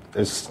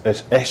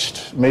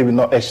etched, maybe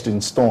not etched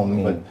in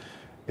stone, but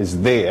it's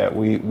there,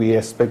 we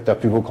expect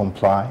that people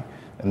comply,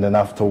 and then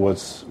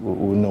afterwards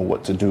we'll know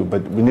what to do.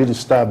 But we need to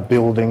start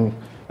building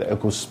the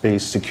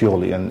eco-space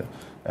securely and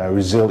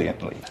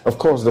resiliently. Of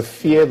course, the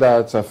fear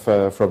that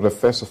from the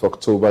 1st of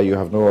October you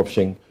have no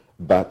option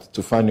but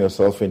to find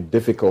yourself in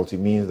difficulty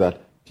means that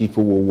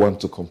people will want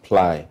to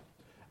comply.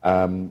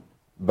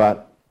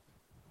 But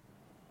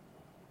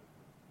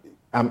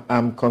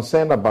I'm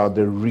concerned about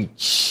the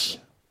reach.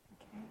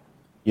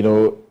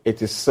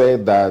 It is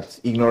said that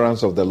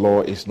ignorance of the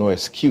law is no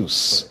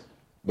excuse.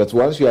 But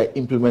once you are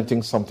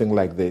implementing something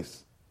like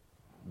this,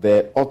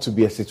 there ought to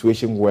be a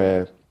situation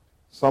where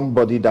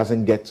somebody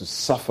doesn't get to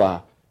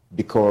suffer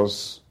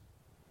because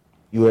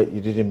you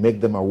didn't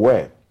make them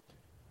aware.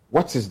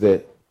 What is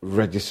the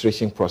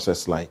registration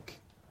process like?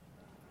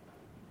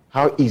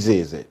 How easy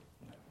is it?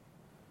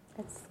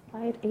 It's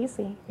quite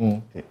easy.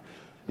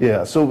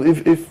 Yeah, so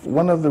if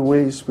one of the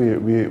ways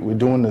we're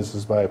doing this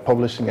is by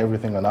publishing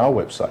everything on our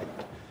website.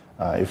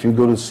 If you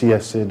go to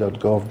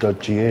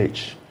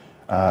csa.gov.gh,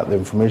 the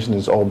information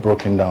is all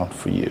broken down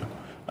for you,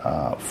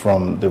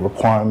 from the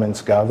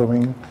requirements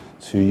gathering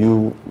to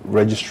you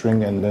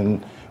registering, and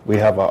then we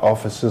have our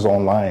offices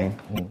online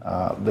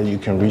that you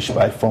can reach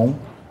by phone,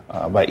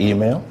 by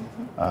email,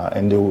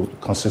 and they will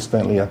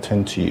consistently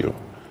attend to you.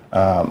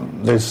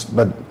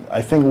 But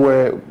I think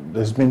where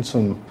there's been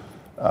some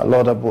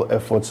laudable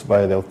efforts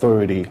by the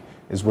authority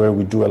is where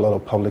we do a lot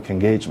of public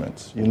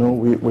engagements.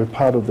 We're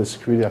part of the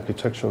security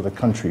architecture of the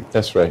country.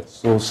 That's right.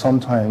 So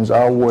sometimes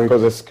our work...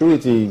 Because the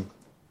security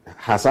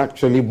has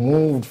actually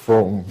moved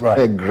from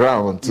the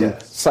ground to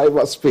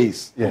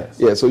cyberspace. Yes.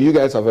 Yeah, so you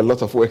guys have a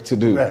lot of work to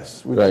do.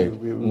 Yes, we do.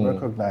 We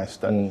recognize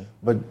that.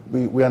 But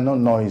we are not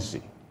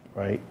noisy,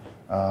 right?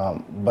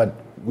 But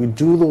we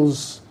do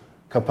those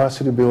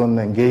capacity building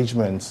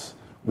engagements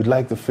with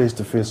like the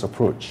face-to-face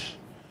approach.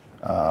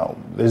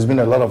 There's been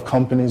a lot of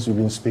companies we've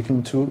been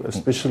speaking to,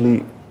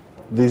 especially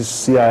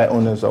these CI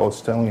owners I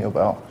was telling you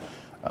about.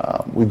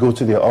 We go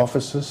to their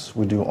offices,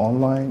 we do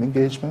online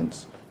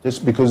engagements,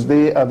 just because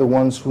they are the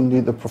ones who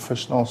need the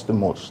professionals the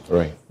most.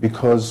 Right.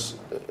 Because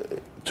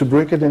to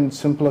break it in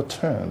simpler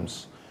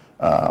terms,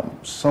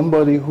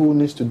 somebody who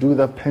needs to do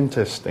that pen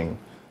testing,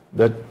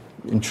 that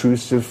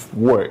intrusive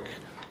work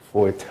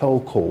for a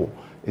telco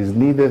is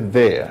needed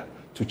there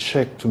to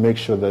check to make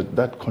sure that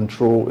that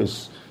control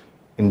is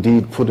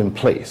indeed put in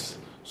place,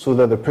 so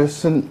that the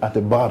person at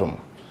the bottom,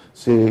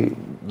 say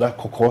that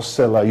cocoa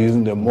seller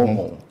using the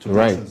Momo to do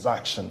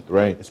transaction,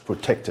 is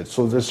protected.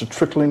 So there's a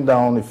trickling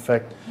down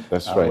effect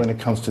when it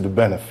comes to the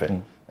benefit.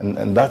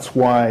 And that's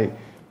why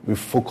we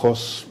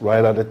focus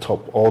right at the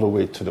top all the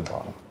way to the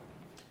bottom.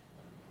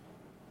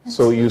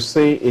 So you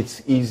say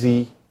it's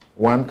easy.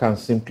 One can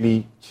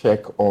simply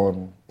check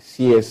on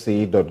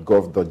csa.gov.gh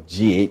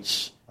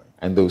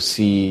and they'll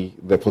see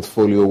the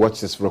portfolio,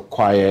 what is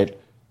required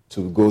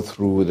to go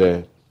through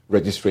the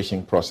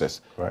registration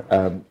process. Right.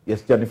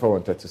 Yes, Jennifer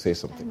wanted to say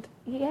something.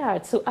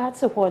 To add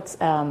to what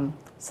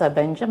Sir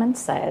Benjamin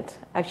said,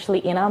 actually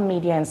in our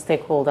media and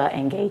stakeholder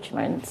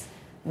engagement,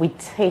 we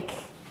take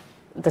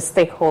the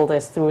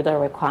stakeholders through the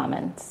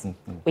requirements.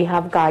 We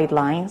have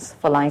guidelines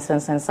for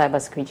licensed and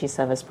cybersecurity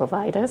service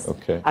providers,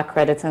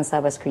 accrediting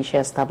cybersecurity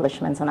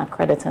establishments, and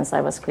accrediting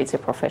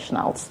cybersecurity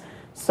professionals.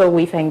 So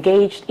we've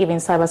engaged even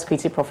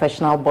cybersecurity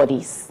professional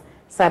bodies,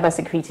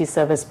 cybersecurity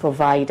service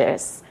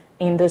providers,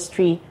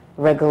 industry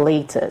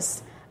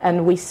regulators,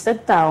 and we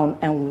sit down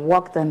and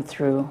walk them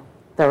through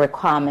the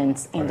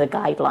requirements in the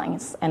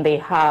guidelines, and they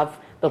have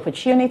the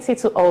opportunity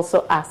to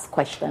also ask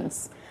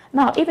questions.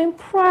 Now, even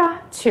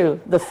prior to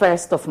the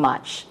 1st of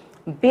March,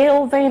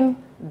 building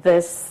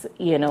this,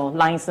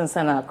 license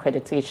and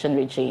accreditation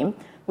regime,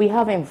 we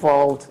have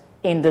involved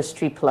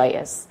industry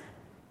players.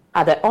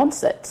 At the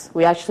onset,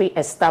 we actually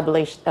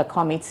established a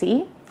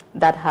committee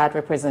that had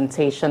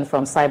representation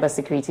from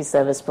cybersecurity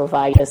service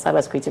providers,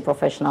 cybersecurity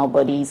professional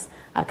bodies,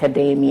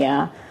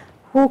 academia,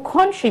 who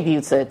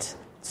contributed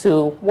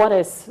to what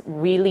is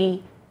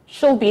really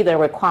should be the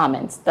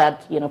requirements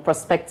that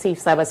prospective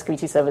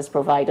cybersecurity service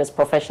providers,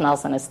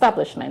 professionals, and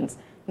establishments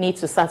need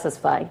to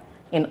satisfy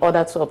in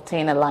order to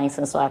obtain a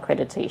license or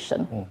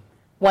accreditation.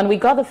 When we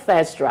got the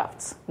first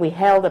draft, we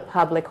held a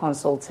public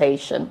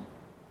consultation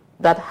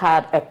that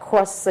had a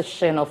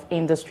cross-section of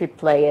industry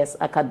players,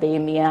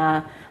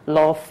 academia,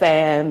 law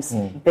firms,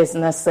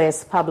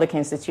 businesses, public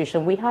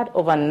institutions. We had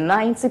over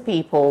 90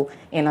 people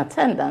in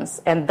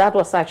attendance, and that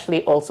was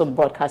actually also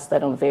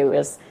broadcasted on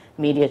various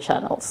media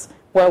channels,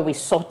 where we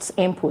sought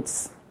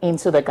inputs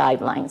into the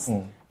guidelines.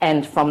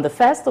 And from the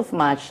 1st of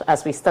March,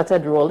 as we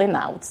started rolling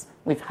out,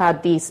 we've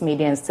had these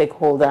media and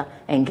stakeholder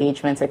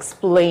engagements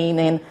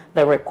explaining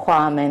the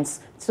requirements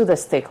to the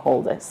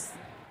stakeholders.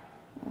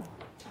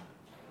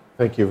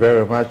 Thank you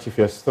very much. If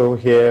you're still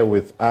here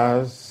with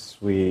us,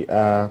 we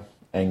are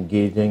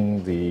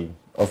engaging the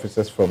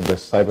officers from the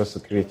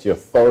Cybersecurity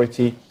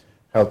Authority,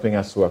 helping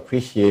us to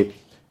appreciate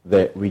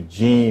the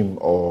regime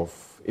of,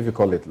 if you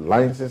call it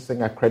licensing,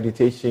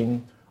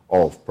 accreditation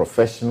of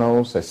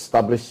professionals,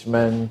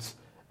 establishments,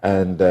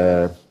 and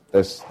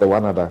there's the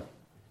one other,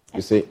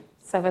 you see?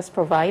 Service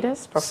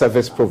providers.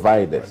 Service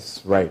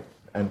providers, right,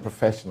 and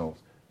professionals,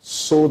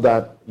 so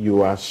that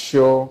you are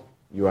sure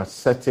you are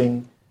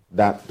setting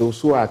that those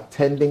who are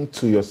attending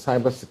to your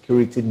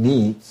cybersecurity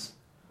needs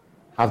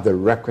have the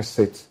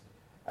requisite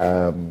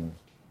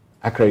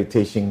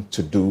accreditation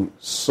to do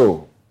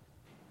so.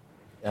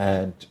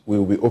 And we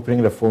will be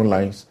opening the phone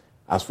lines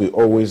as we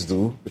always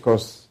do,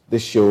 because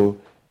this show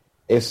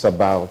is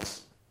about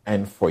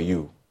and for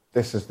you.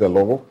 This is the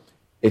law.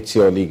 It's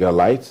your legal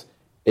right.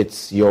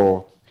 It's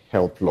your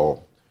health law.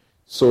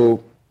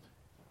 So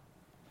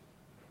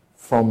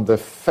from the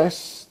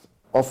 1st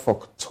of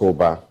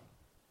October,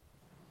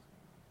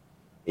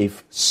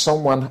 if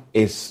someone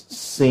is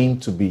seen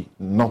to be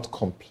not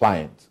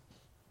compliant,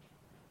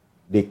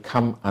 they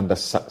come under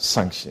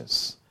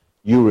sanctions.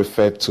 You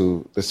refer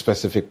to the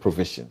specific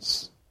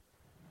provisions.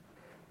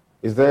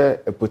 Is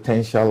there a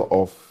potential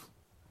of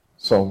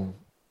some,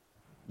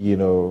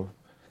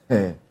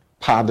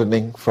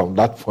 pardoning from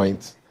that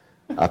point,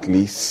 at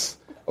least?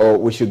 Or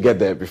we should get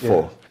there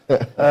before?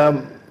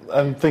 Yeah.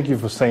 And thank you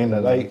for saying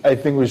that. I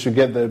think we should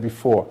get there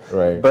before.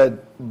 Right.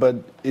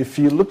 But if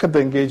you look at the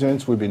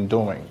engagements we've been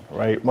doing,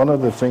 right, one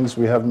of the things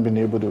we haven't been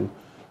able to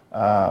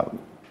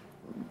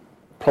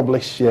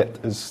publish yet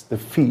is the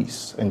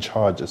fees and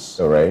charges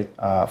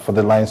for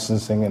the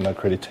licensing and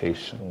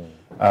accreditation.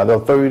 The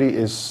authority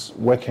is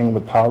working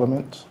with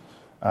Parliament.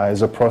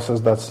 It's a process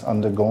that's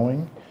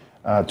undergoing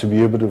to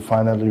be able to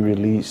finally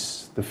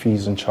release the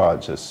fees and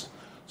charges.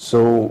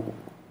 So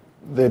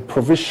the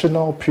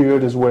provisional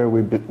period is where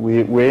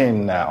we're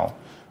in now,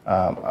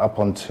 up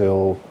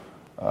until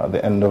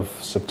the end of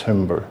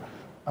September.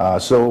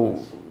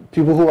 So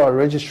people who are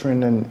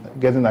registering and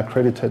getting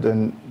accredited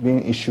and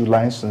being issued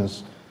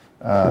licenses,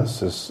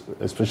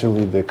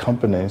 especially the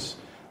companies,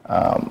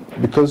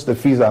 because the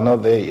fees are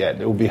not there yet,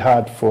 it will be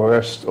hard for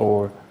us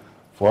or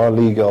for our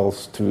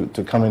legals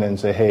to come in and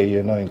say, hey,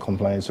 you're not in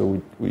compliance,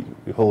 so we're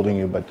holding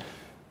you. But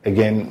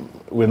again,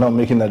 we're not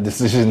making that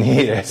decision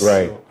here.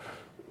 Right. So,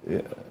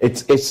 yeah.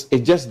 It's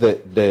just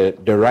the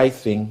right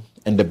thing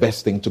and the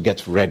best thing to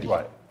get ready.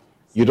 Right.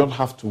 You don't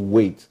have to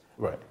wait.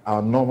 Right.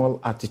 Our normal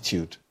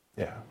attitude.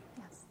 Yeah.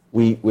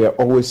 We are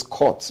always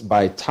caught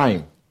by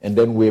time, and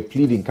then we're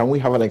pleading, can we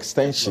have an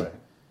extension? Right.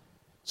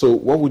 So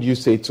what would you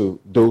say to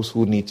those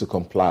who need to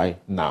comply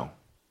now?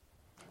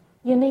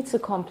 You need to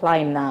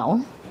comply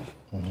now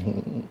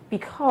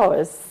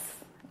because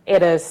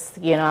it is,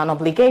 an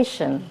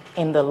obligation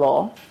in the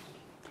law.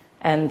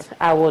 And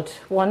I would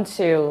want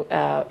to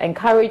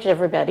encourage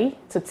everybody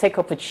to take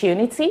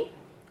opportunity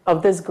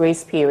of this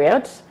grace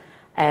period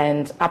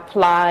and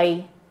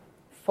apply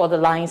for the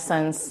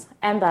license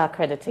and the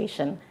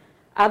accreditation.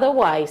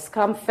 Otherwise,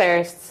 come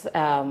 1st,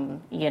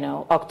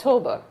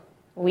 October,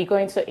 we're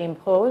going to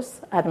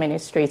impose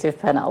administrative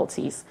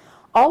penalties.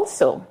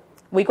 Also,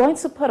 we're going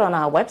to put on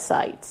our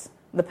website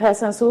the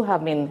persons who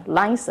have been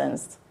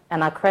licensed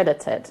and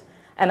accredited,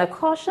 and a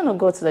caution will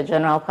go to the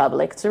general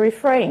public to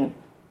refrain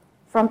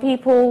from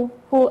people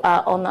who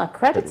are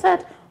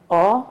unaccredited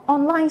or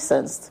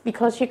unlicensed,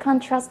 because you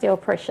can't trust their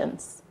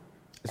operations.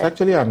 It's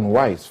actually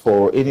unwise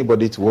for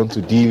anybody to want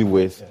to deal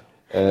with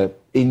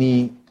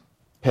any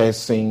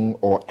person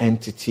or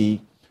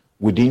entity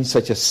within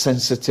such a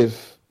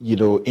sensitive,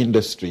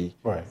 industry,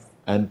 right,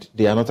 and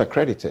they are not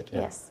accredited.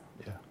 Yes.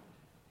 Yeah.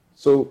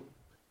 So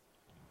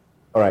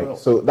All right,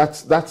 so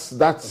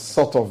that's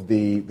sort of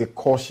the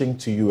caution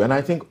to you. And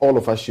I think all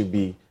of us should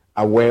be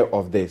aware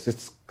of this.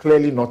 It's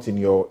clearly not in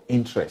your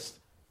interest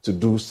to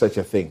do such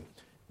a thing.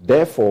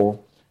 Therefore,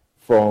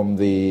 from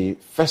the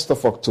 1st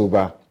of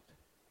October,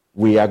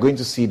 we are going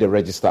to see the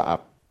register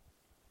up.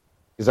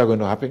 Is that going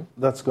to happen?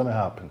 That's going to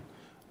happen.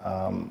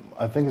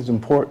 I think it's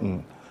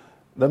important.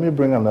 Let me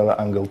bring another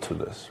angle to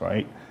this,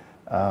 right?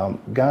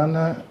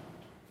 Ghana,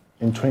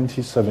 in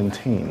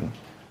 2017,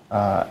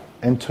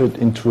 entered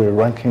into a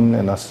ranking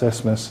and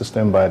assessment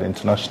system by the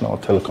International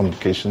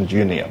Telecommunications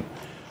Union,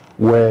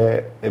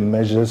 where it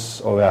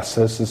measures or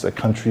assesses a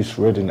country's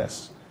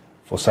readiness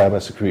for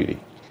cybersecurity.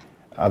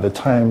 At the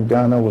time,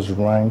 Ghana was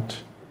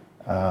ranked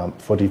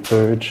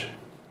 43rd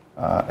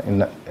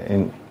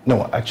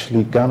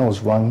Ghana was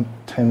ranked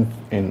 10th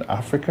in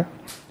Africa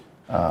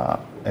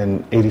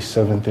and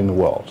 87th in the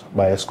world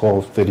by a score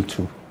of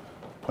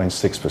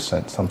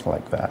 32.6%, something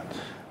like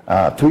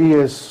that. 3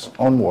 years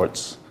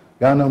onwards,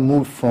 Ghana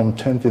moved from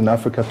 10th in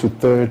Africa to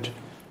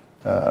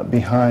 3rd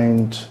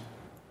behind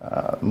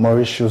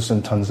Mauritius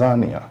and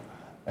Tanzania,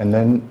 and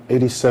then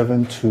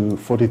 87 to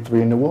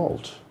 43 in the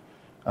world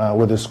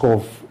with a score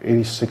of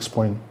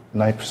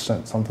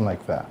 86.9%, something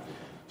like that.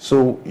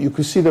 So you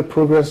could see the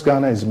progress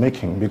Ghana is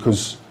making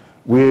because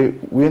we're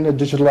in a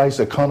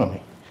digitalized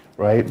economy,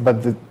 right?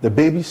 But the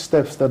baby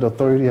steps that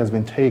authority has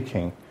been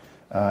taking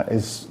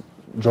is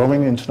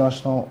drawing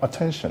international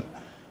attention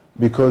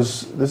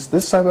because this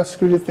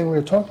cybersecurity thing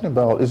we're talking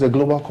about is a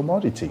global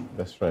commodity.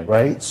 That's right.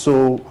 Right?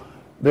 So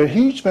there are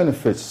huge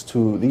benefits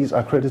to these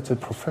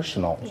accredited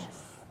professionals.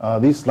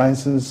 Yes. These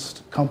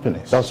licensed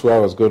companies. That's where I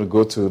was going to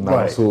go to now.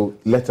 Right. So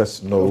let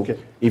us know,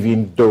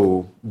 even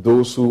though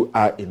those who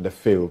are in the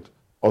field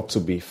ought to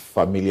be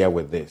familiar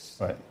with this.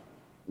 Right.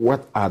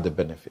 What are the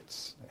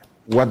benefits?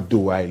 What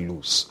do I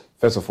lose?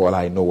 First of all,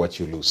 I know what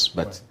you lose,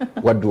 but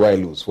what do I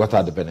lose? What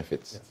are the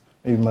benefits? Yes.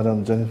 Maybe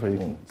Madam Jennifer, you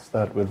can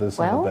start with this.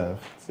 Well, the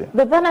benefits. Yeah.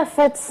 The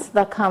benefits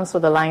that comes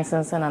with the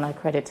licensing and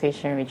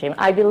accreditation regime,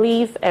 I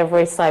believe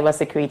every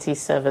cybersecurity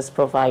service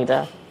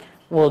provider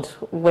would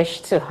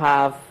wish to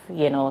have,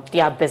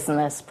 their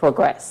business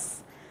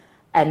progress.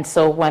 And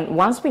so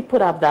once we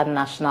put up that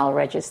national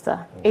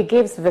register, it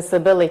gives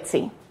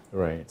visibility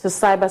to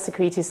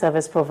cybersecurity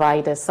service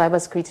providers,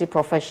 cybersecurity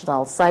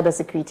professionals,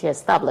 cybersecurity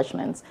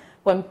establishments.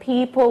 When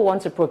people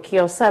want to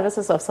procure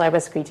services of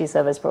cybersecurity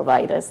service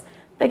providers,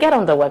 they get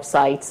on the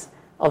website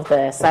of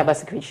the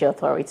Cybersecurity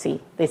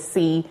Authority. They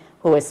see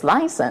who is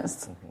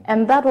licensed.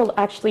 And that will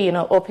actually,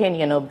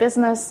 open,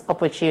 business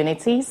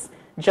opportunities,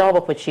 job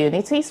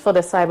opportunities for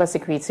the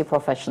cybersecurity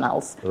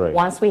professionals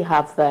once we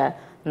have the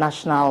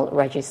national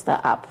register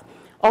up.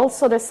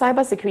 Also, the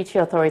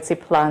Cybersecurity Authority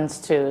plans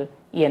to,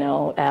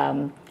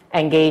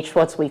 engage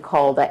what we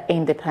call the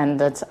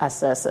independent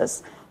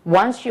assessors.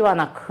 Once you are an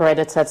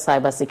accredited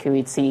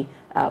cybersecurity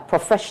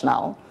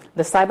professional,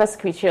 the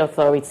Cybersecurity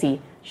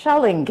Authority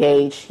shall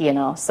engage,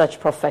 such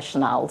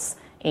professionals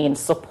in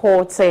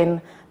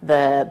supporting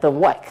the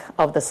work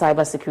of the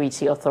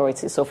Cybersecurity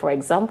Authority. So, for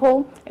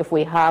example, if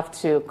we have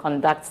to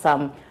conduct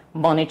some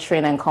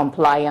monitoring and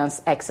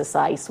compliance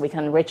exercise, we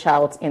can reach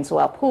out into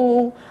a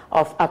pool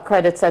of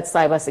accredited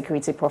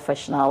cybersecurity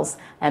professionals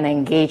and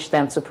engage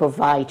them to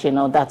provide,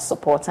 that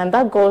support. And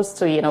that goes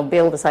to,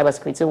 build the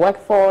cybersecurity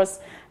workforce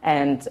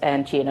and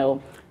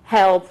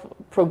help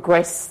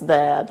progress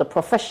the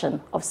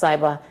profession of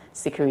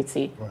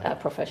cybersecurity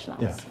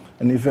professionals. Yeah.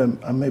 And if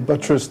I may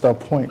buttress that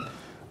point,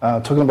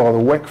 talking about the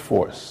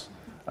workforce,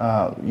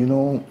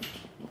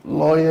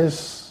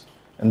 lawyers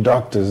and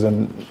doctors,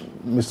 and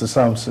Mr.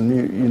 Samson,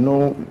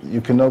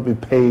 you cannot be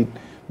paid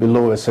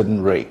below a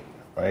certain rate,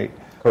 right?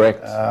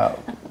 Correct.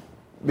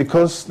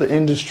 Because the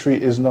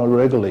industry is not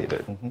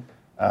regulated,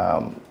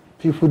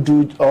 people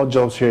do odd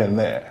jobs here and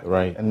there,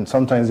 and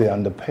sometimes they're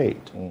underpaid.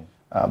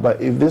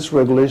 But if these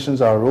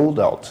regulations are rolled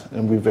out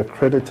and we've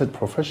accredited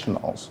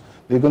professionals,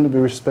 they're going to be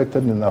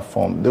respected in that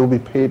form. They'll be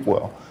paid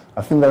well.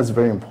 I think that's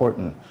very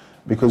important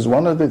because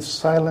one of the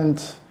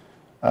silent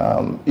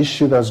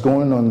issue that's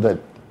going on that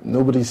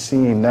nobody's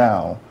seeing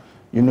now,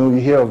 you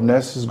hear of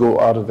nurses go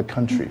out of the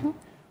country.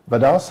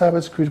 But our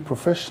cybersecurity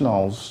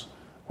professionals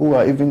who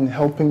are even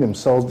helping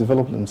themselves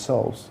develop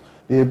themselves,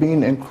 they are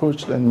being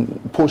encroached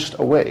and pushed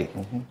away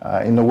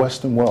in the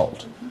Western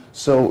world.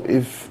 So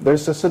if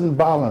there's a certain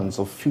balance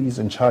of fees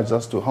and charges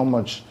as to how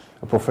much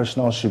a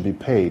professional should be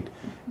paid,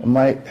 it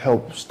might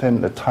help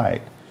stem the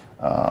tide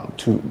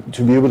to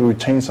be able to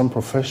retain some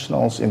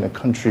professionals in the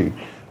country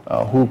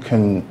who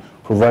can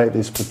provide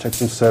these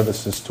protective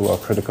services to our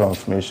critical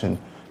information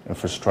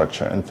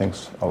infrastructure and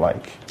things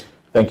alike.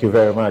 Thank you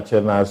very much.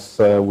 And as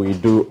we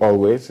do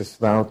always,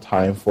 it's now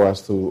time for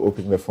us to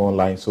open the phone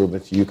line so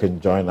that you can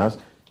join us,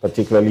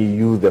 particularly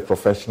you, the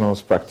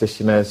professionals,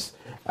 practitioners.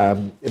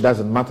 It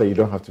doesn't matter. You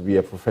don't have to be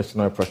a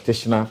professional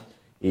practitioner.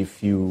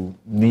 If you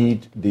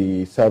need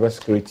the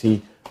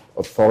cybersecurity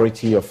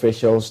authority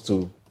officials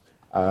to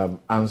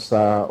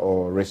answer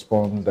or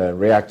respond,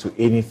 react to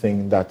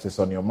anything that is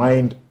on your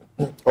mind,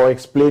 or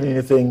explain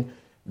anything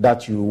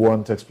that you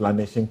want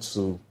explanation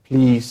to,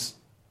 please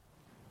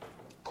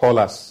call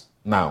us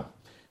now.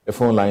 The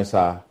phone lines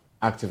are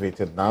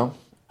activated now,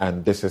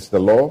 and this is the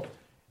law.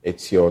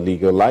 It's your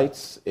legal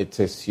lights. It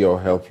is your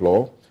health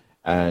law,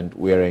 and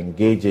we're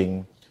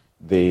engaging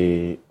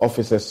the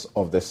officers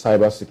of the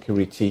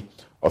Cybersecurity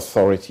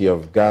Authority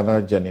of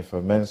Ghana,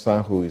 Jennifer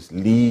Mensah, who is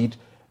lead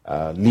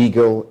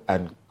legal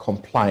and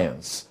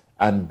compliance,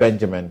 and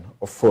Benjamin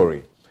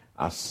Ofori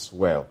as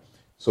well.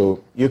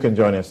 So you can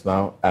join us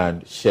now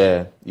and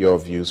share your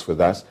views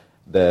with us.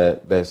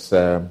 There's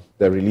the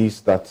release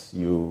that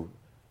you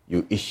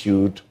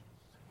issued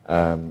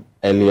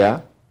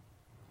earlier,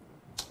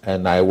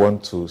 and I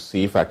want to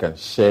see if I can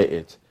share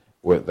it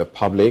with the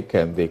public,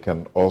 and they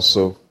can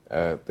also,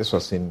 this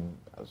was in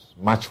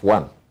March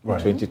 1,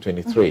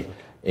 2023,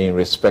 in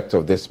respect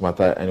of this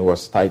matter, and it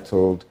was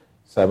titled,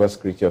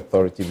 Cybersecurity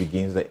Authority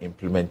begins the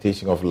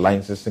implementation of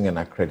licensing and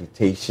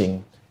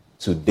accreditation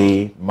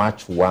today,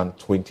 March 1,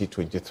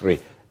 2023.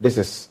 This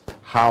is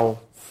how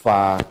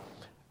far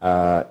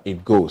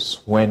it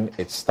goes, when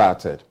it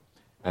started.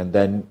 And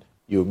then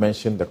you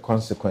mentioned the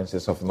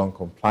consequences of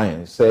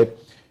non-compliance. You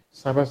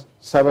said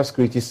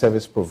cybersecurity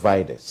service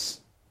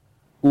providers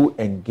who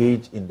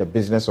engage in the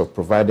business of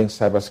providing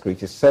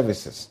cybersecurity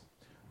services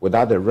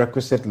without the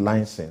requisite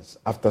license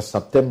after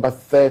September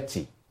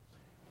 30,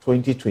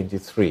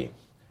 2023,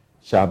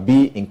 shall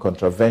be in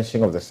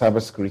contravention of the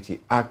Cybersecurity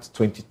Act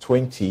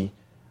 2020,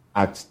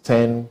 Act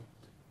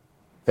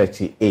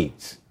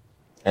 1038,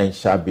 and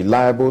shall be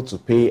liable to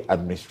pay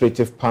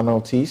administrative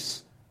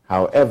penalties.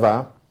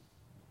 However,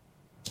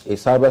 a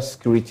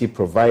cybersecurity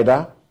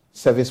provider,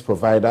 service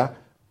provider,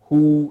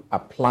 who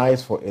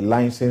applies for a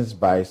license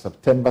by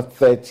September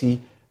 30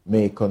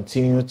 may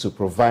continue to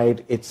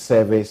provide its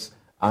service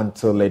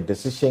until a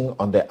decision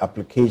on the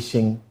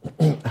application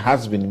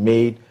has been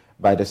made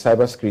by the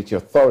Cybersecurity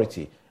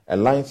Authority. A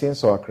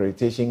license or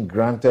accreditation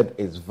granted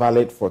is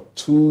valid for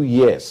 2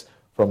 years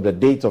from the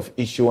date of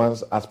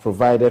issuance as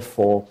provided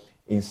for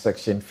in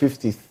Section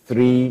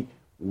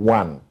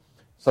 53(1),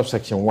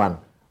 subsection 1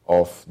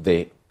 of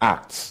the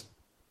Act.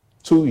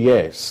 2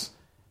 years.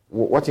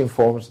 What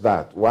informs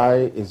that? Why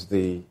is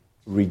the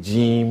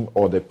regime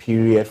or the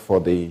period for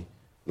the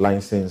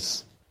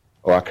license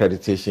or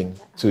accreditation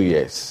 2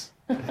 years?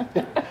 I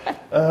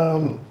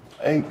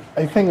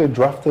think the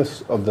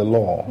drafters of the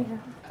law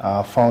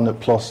found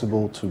it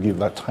plausible to give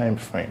that time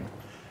frame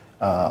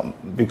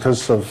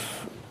because of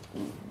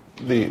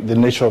the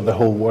nature of the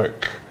whole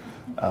work.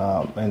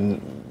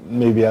 And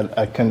maybe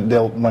I can't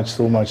delve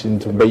so much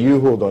into it. But you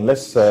hold on.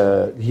 Let's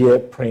hear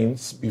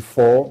Prince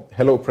before.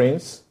 Hello,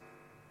 Prince.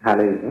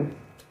 Hello.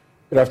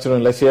 Good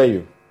afternoon. Let's hear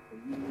you.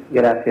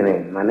 Good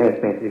afternoon. My name is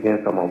Prince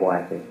again from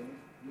Obuasi.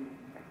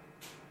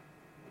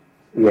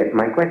 Yes,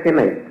 my question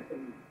is,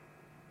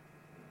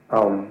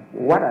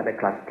 what are the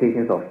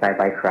classifications of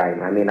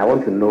cybercrime? I mean, I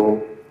want to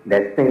know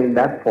the thing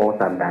that falls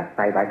under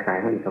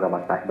cybercrime when you talk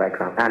about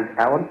cybercrime. And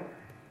I want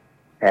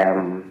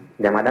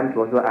the madam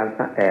to also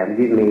answer,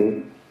 give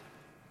me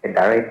a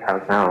direct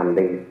answer on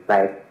this.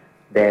 Like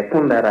the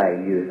phone that I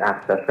use,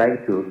 I've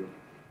subscribed to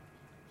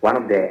one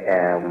of the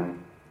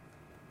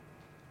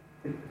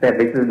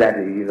services that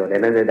we use or the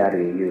method that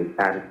we use,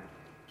 and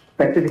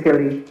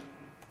specifically,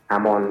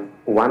 I'm on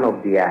one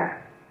of their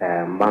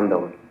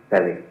bundle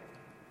service.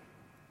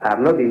 I've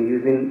not been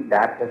using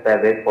that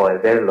service for a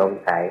very long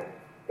time.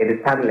 It is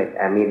harmless.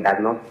 I mean,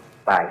 that's not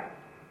spy.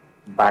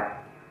 But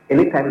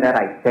anytime that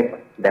I check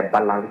the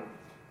balance,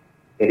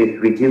 it is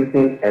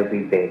reducing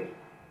every day.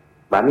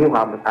 But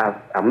meanwhile,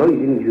 I'm not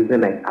even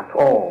using it at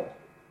all.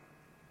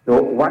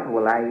 So what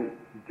will I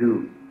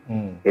do?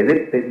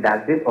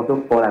 Does this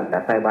also fall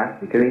under cyber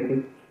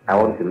security? I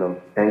want to know.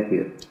 Thank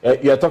you.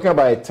 You're talking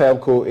about a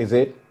telco, is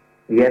it?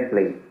 Yes,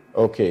 please.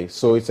 Okay,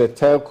 so it's a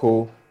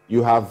telco.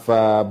 You have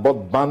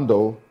bought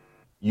bundle.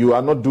 You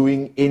are not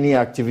doing any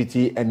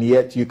activity, and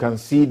yet you can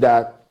see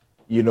that,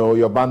 you know,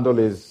 your bundle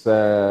is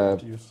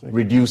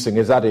reducing.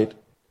 Is that it?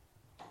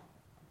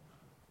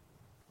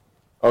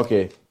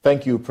 Okay,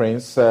 thank you,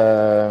 Prince.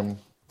 My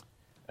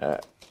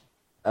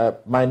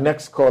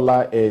next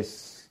caller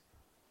is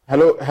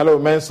hello,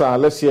 Mensah.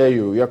 Let's hear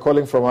you. You're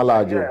calling from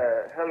Alajo.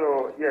 Yeah,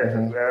 hello.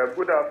 Yeah,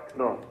 good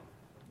afternoon.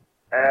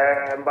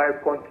 My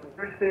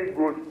contribution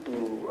goes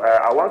to,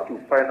 I want to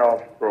find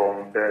out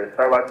from the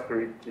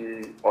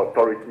Cybersecurity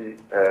Authority,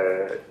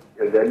 the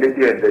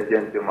lady and the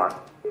gentleman,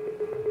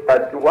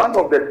 that one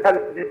of the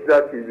challenges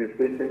that we'll be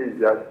facing is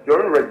that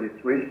during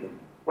registration,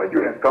 when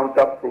you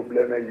encounter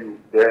problem,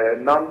 the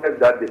numbers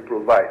that they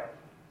provide,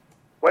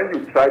 when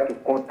you try to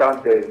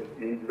contact them,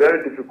 it's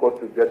very difficult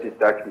to get in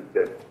touch with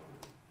them.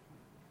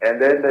 And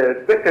then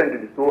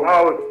secondly, so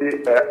how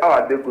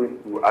are they going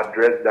to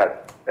address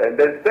that? And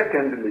then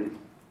secondly,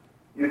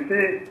 you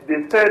see,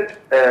 they said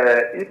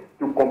if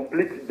to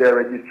complete the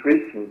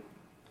registration,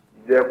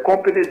 the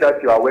company that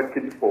you are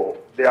working for,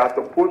 they are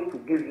supposed to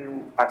give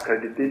you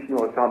accreditation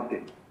or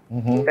something.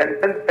 And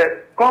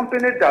a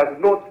company does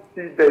not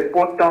see the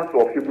importance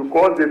of you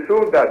because they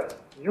feel that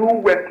you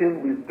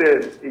working with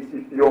them, it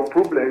is your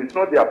problem, it's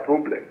not their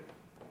problem.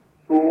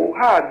 So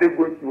how are they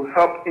going to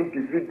help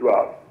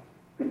individuals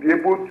to be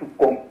able to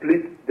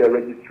complete the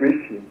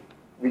registration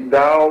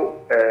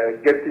without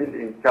getting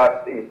in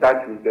touch with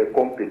the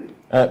company.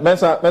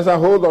 Mensa,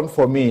 hold on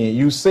for me.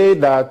 You say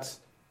that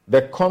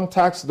the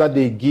contacts that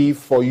they give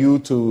for you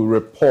to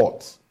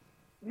report,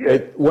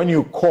 yes. When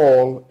you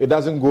call, it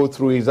doesn't go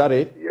through. Is that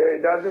it? Yeah,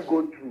 it doesn't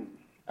go through.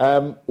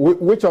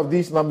 Which of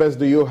these numbers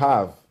do you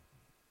have?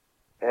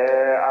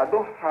 I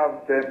don't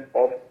have them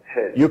off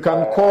head. You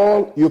can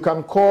call. You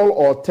can call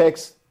or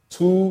text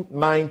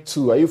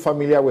 292. Are you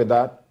familiar with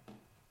that?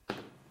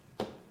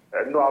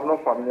 No, I'm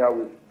not familiar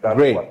with that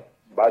Great. one.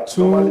 But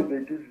normally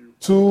they give you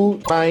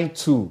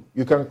 292.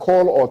 You can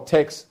call or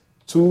text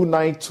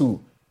 292.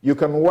 You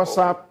can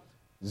WhatsApp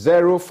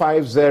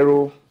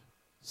 050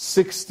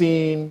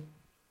 16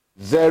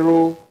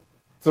 03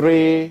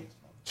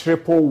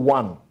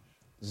 111.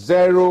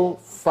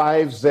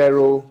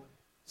 050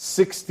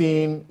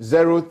 16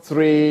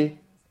 03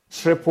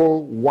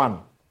 111.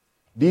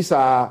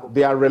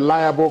 They are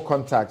reliable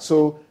contacts.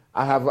 So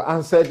I have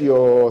answered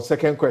your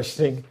second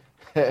question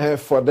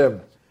for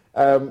them.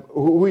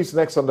 Who is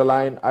next on the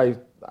line?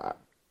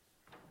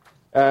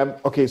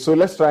 Okay, so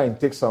let's try and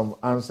take some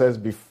answers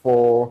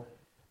before.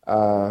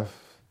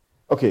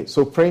 Okay,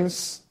 so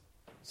Prince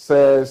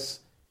says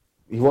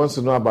he wants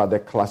to know about the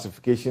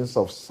classifications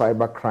of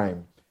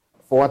cybercrime.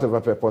 For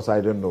whatever purpose,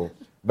 I don't know.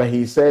 But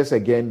he says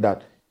again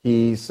that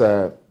he's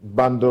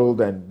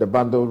bundled and the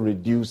bundle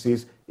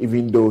reduces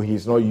even though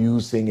he's not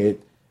using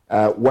it.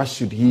 What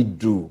should he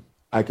do?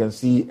 I can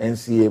see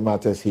NCA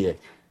matters here.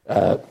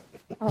 All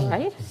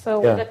right. So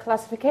with the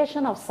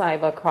classification of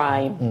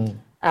cybercrime,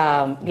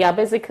 there are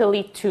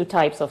basically two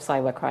types of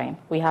cybercrime.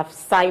 We have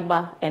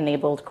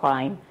cyber-enabled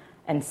crime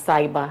and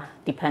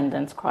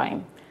cyber-dependent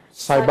crime.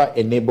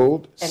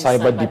 Cyber-enabled,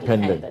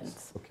 cyber-dependent.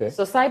 Okay.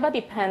 So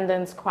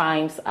cyber-dependent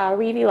crimes are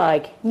really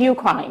like new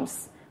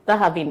crimes that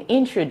have been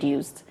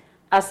introduced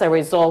as a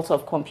result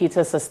of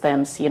computer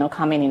systems,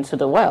 coming into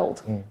the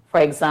world.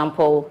 For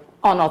example,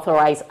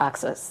 unauthorized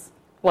access,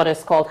 what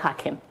is called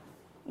hacking,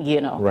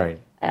 Right.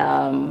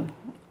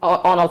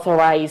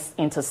 Unauthorized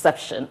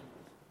interception,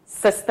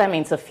 system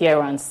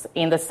interference,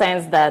 in the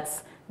sense that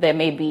there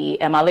may be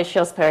a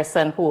malicious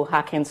person who will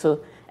hack into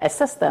a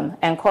system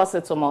and cause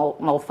it to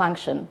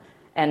malfunction,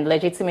 and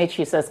legitimate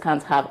users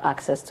can't have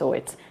access to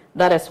it.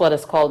 That is what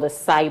is called the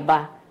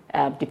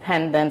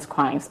cyber-dependent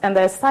crimes. And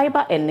there are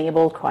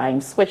cyber-enabled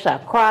crimes, which are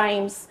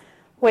crimes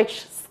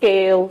which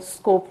scale,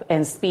 scope,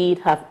 and speed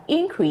have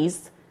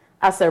increased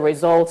as a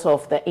result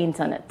of the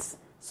internet.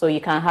 So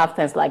you can have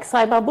things like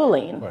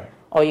cyberbullying, right,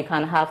 or you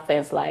can have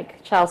things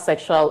like child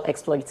sexual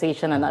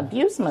exploitation and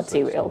abuse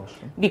material.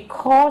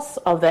 Because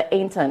of the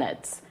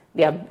internet,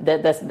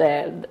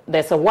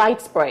 there's a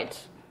widespread,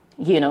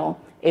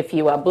 if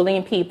you are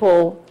bullying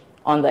people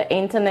on the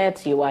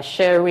internet, you are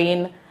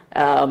sharing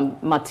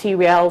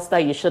materials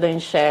that you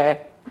shouldn't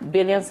share,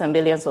 billions and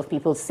billions of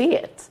people see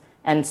it.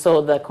 And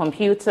so the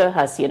computer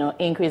has,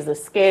 increased the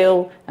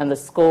scale and the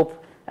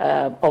scope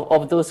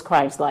of those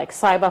crimes, like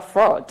cyber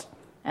fraud.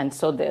 And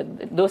so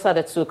those are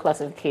the two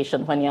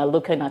classifications when you're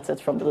looking at it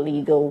from the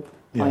legal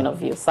point of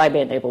view: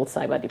 cyber-enabled,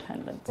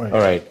 cyber-dependent. Right. All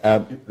right.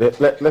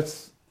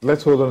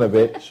 Let's hold on a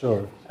bit.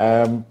 Sure.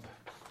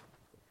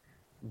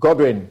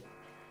 Godwin.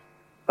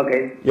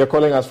 Okay. You're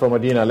calling us from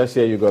Medina. Let's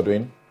hear you,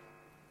 Godwin.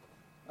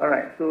 All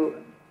right. So,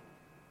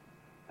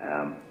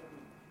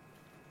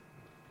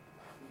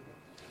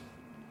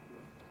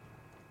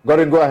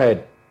 Godwin, go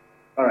ahead.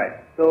 All right.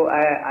 So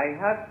I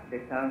had the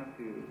chance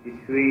to be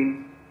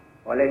trained,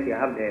 or let's say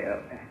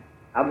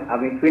I've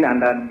been trained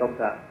under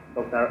Dr.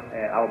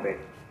 Albert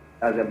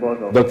as the boss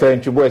of Dr.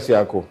 Nchubu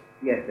Esiako.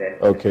 Yes, sir.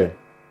 Okay.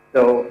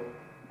 So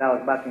that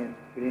was back in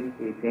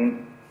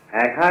 2018.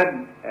 I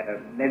had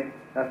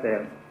that's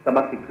a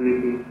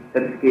cybersecurity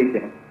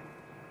certification,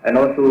 and I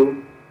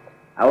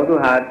also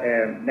had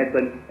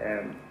network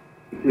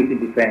security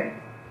defense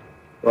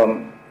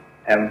from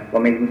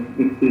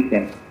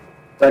institution.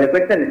 So the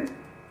question is,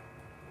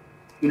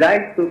 should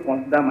I still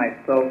consider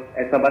myself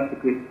a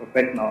cybersecurity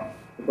professional?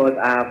 Because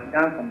I have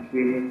done some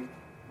training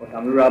for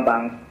some rural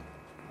banks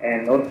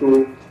and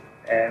also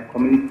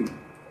community.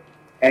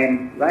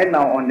 And right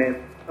now on the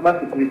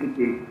cybersecurity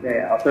page,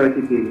 the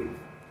authority page,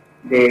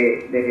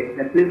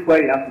 the place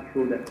where you have to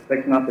show the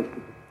professional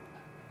certificate.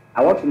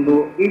 I want to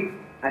know if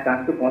I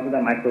can still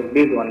consider myself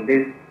based on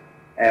this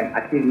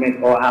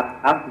achievement, or I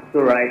have to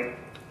still write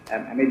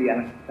maybe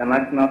an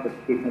international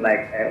certification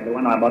like the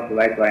one I'm about to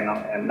write right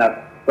now, and that's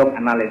stock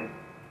analyst.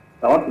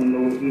 So I want to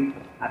know if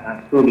I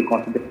can still be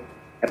considered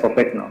a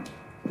professional.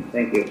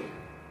 Thank you.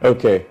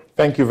 Okay,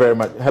 thank you very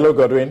much. Hello,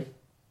 Godwin.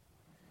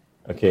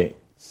 Okay,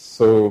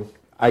 so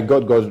I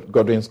got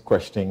Godwin's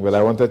question, but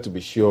I wanted to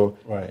be sure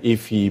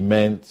if he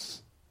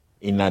meant,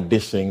 in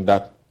addition,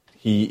 that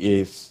he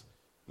is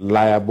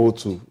liable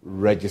to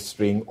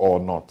registering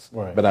or not.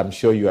 Right. But I'm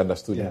sure you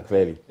understood him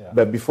clearly. Yeah.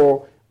 But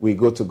before we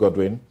go to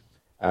Godwin,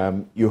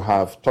 you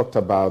have talked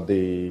about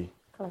the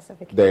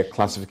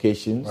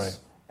classifications,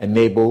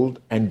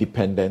 enabled and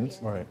dependent,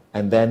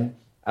 and then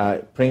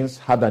Prince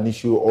had an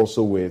issue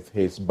also with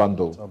his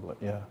bundle. Tablet,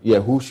 yeah. Yeah,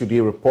 who should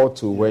he report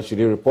to? Where should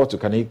he report to?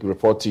 Can he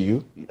report to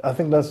you? I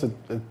think that's a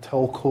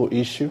telco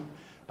issue.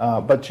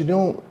 But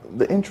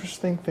the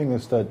interesting thing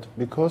is that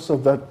because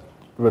of that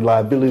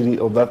reliability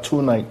of that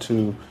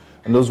 292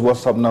 and those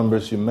WhatsApp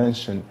numbers you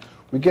mentioned,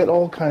 we get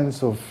all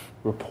kinds of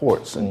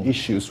reports and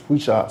issues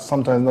which are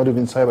sometimes not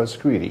even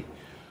cybersecurity.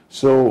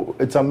 So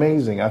it's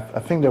amazing. I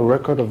think the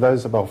record of that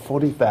is about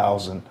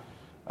 40,000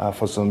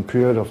 for some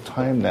period of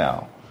time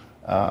now.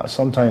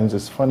 Sometimes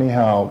it's funny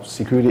how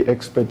security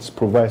experts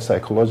provide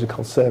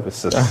psychological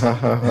services.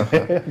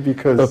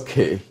 Because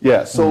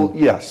yes,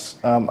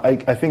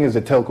 I think it's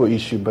a telco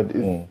issue, but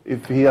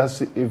if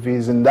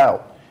he's in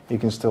doubt, he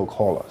can still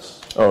call us.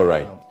 All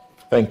right.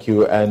 Thank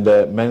you. And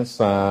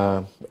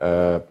Mensa,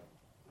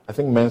 I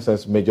think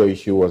Mensa's major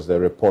issue was the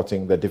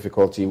reporting, the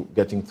difficulty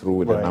getting through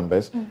with the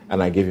numbers,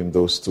 and I gave him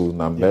those two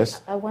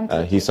numbers.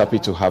 He's happy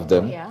to have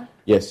them. Yeah.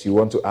 Yes, you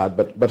want to add,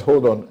 but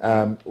hold on.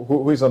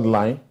 Who is on the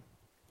line?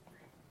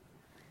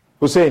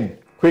 Hussein,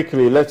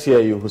 quickly, let's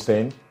hear you,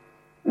 Hussein.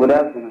 Good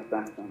afternoon,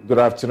 Samson. Good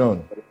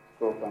afternoon. Please,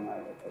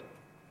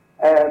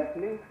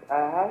 I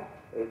have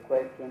a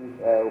question.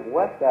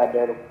 What are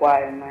the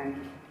requirements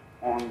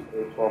on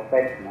a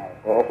professional,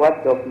 or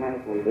what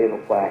documents will they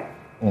require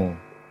to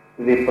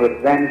be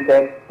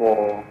presented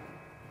for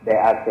the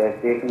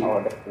accreditation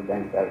or the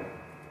credentials?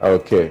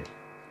 Okay.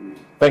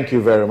 Thank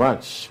you very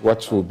much.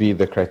 What will be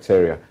the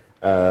criteria?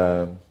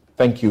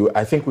 Thank you.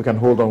 I think we can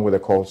hold on with the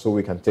call so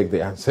we can take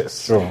the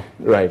answers. Sure.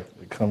 Right.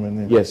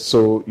 Coming in. Yes,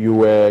 so you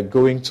were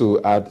going to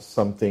add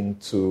something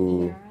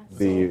to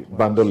the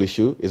bundle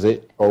issue, is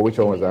it? Or which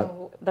one was that?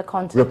 The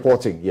contact.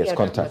 Reporting, yes,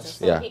 contacts.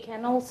 So he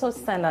can also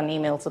send an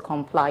email to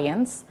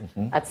compliance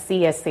at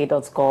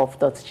csa.gov.gh.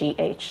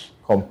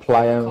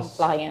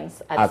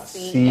 Compliance at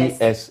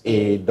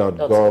csa.gov.gh.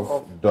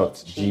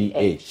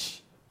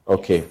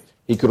 Okay.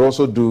 He could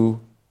also do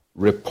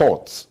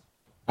reports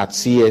at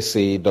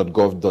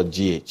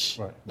csa.gov.gh.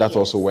 Right. That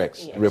also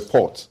works. Yes.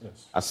 Report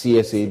at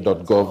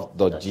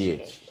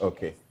csa.gov.gh.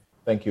 Okay.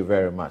 Thank you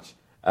very much.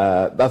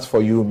 That's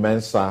for you,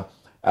 Mensa.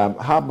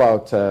 How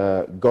about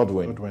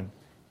Godwin?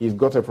 He's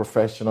got a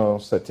professional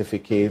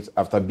certificate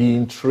after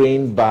being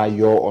trained by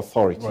your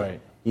authority.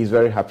 Right. He's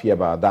very happy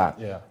about that.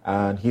 Yeah.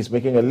 And he's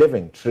making a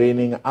living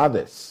training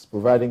others,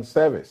 providing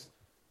service.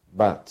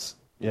 But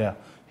yeah,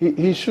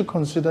 he should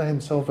consider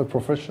himself a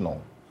professional.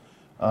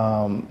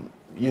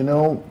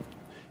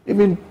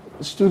 Even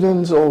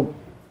students or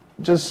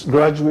just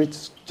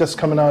graduates just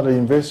coming out of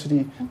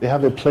university, they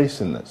have a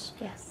place in this.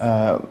 Yes.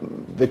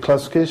 The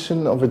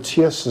classification of a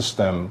tier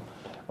system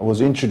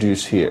was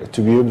introduced here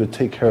to be able to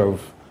take care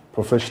of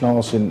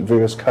professionals in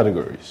various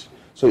categories.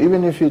 So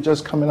even if you're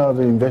just coming out of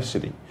the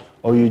university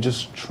or you're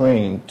just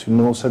trained to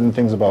know certain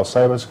things about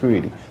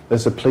cybersecurity,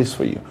 there's a place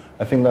for you.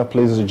 I think that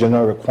place is a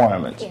general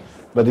requirement. Yes.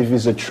 But if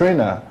he's a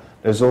trainer,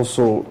 there's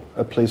also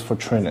a place for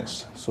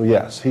trainers. So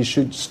yes, he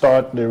should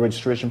start the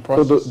registration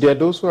process. So there are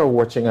those who are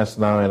watching us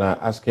now and are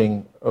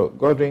asking,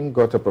 Godwin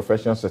got a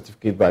professional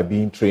certificate by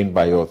being trained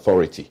by your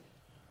authority.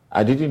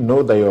 I didn't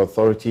know that your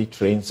authority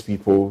trains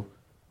people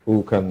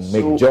who can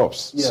make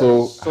jobs. Yes.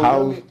 So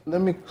how?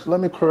 Let me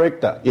correct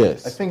that.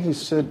 Yes. I think he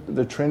said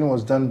the training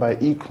was done by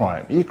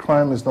eCrime.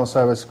 eCrime is not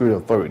Cybersecurity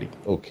Authority.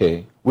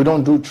 Okay. We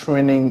don't do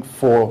training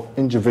for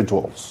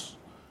individuals.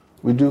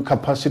 We do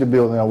capacity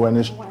building,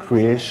 awareness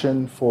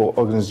creation for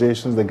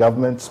organizations, the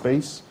government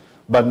space,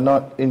 but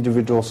not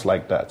individuals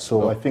like that.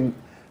 So I think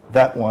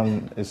that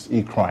one is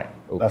eCrime.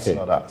 Okay. That's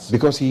not us.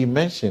 Because he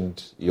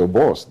mentioned your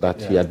boss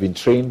that he had been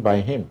trained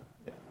by him.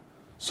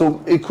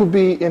 So it could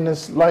be in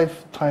his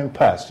lifetime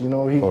past. He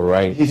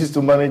used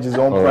to manage his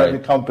own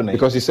private company.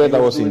 Because he said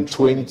that was in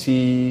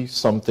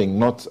 20-something,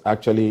 not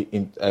actually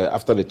in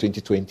after the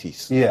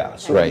 2020s. Yeah.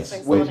 So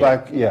way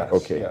back, yes.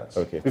 Okay. Yes.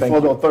 Okay. Before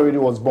the authority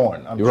was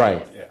born. You're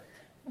right. Yeah.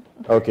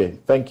 Okay.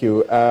 Thank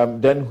you.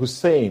 Then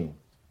Hussein,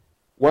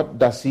 what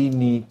does he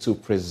need to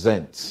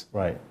present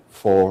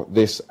for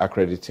this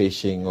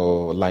accreditation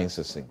or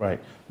licensing? Right.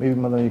 Maybe,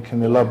 Madam, you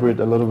can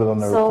elaborate a little bit on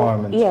the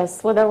requirements.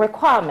 Yes, with the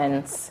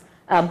requirements,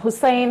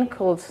 Hussein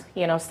could,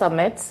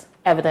 submit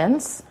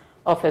evidence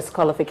of his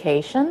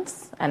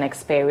qualifications and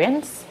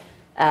experience,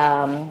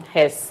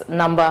 his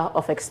number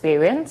of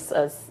experience,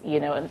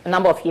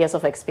 number of years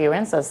of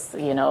experience as,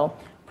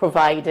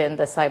 providing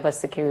the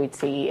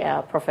cybersecurity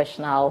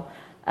professional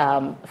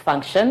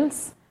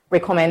functions,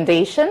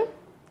 recommendation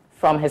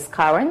from his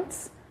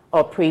current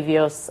or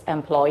previous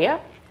employer.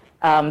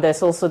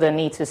 There's also the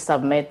need to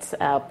submit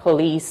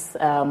police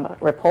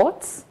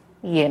reports,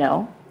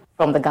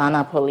 from the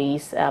Ghana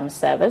Police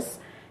Service.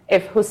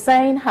 If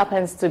Hussein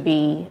happens to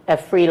be a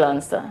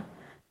freelancer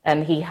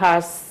and he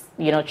has,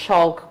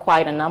 chalked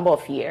quite a number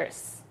of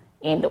years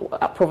in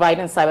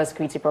providing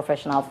cybersecurity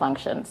professional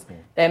functions,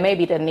 there may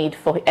be the need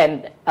for,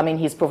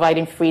 he's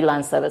providing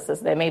freelance services,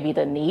 there may be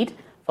the need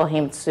for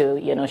him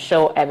to,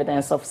 show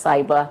evidence of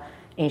cyber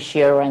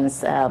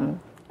insurance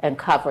and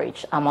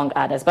coverage, among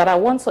others. But I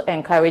want to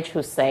encourage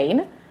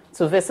Hussein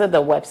to visit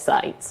the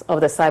website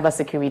of the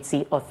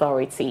Cybersecurity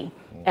Authority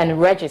and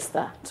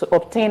register to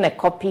obtain a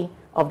copy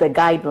of the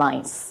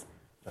guidelines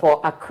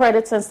for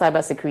accredited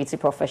cybersecurity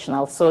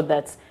professionals so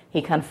that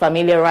he can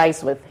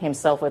familiarize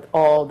himself with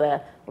all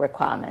the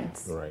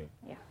requirements. Right.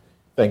 Yeah.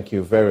 Thank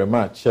you very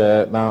much.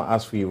 Now,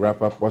 as we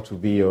wrap up, what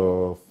would be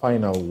your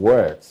final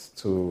words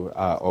to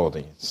our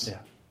audience? Yeah,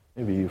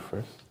 maybe you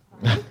first.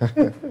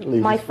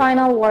 My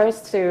final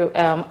words to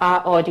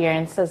our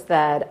audience is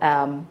that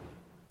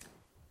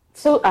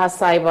to our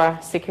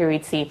cyber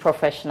security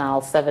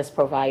professionals, service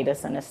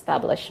providers, and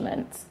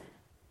establishments,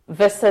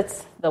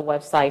 visit the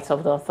website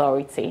of the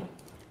authority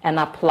and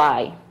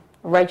apply,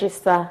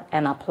 register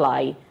and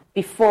apply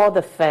before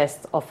the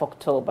 1st of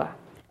October.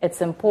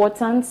 It's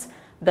important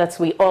that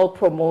we all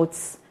promote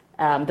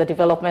the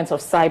development of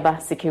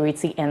cyber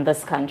security in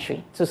this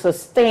country to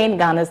sustain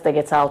Ghana's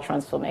digital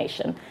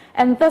transformation.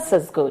 And this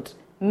is good.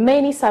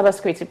 Many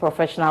cybersecurity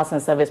professionals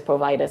and service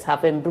providers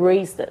have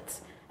embraced it.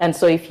 And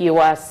so if you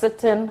are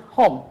sitting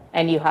home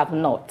and you have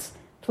not,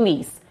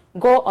 please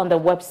go on the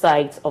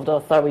website of the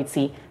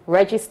authority,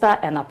 register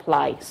and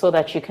apply so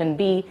that you can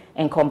be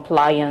in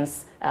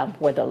compliance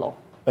with the law.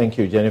 Thank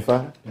you,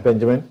 Jennifer.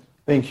 Benjamin?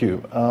 Thank you.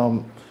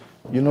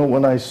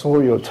 When I saw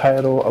your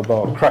title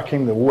about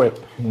cracking the whip,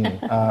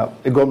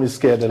 it got me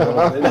scared a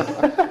little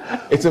bit.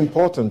 It's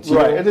important.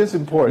 Right, it is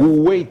important.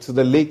 You wait to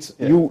the late,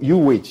 you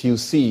wait, you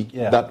see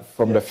that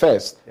from the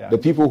first, the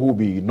people who will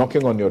be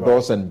knocking on your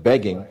doors and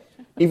begging,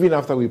 even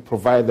after we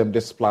provide them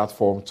this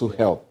platform to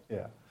help.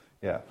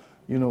 Yeah.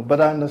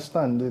 But I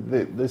understand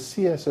the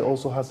CSA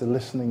also has a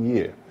listening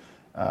ear.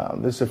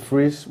 There's a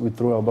phrase we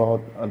throw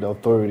about the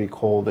authority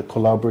called the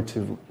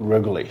collaborative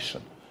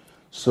regulation.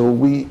 So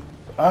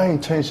our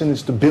intention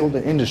is to build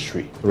the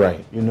industry,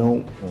 right?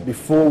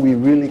 Before we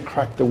really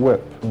crack the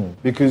whip.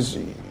 Because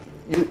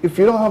if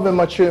you don't have a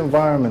mature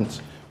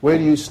environment, where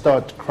do you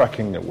start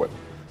cracking the whip?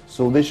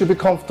 So they should be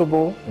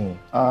comfortable.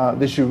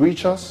 They should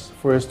reach us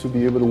for us to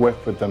be able to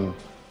work with them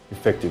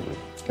effectively.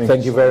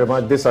 Thank you very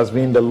much. This has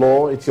been The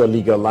Law. It's your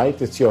legal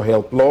light. It's your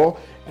health law.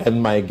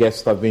 And my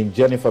guests have been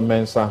Jennifer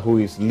Mensah, who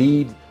is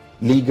lead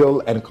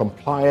legal and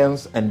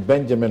compliance, and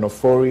Benjamin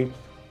Ofori,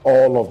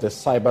 all of the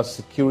Cyber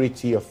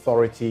Security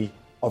Authority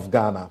of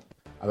Ghana.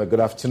 Have a good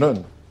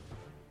afternoon.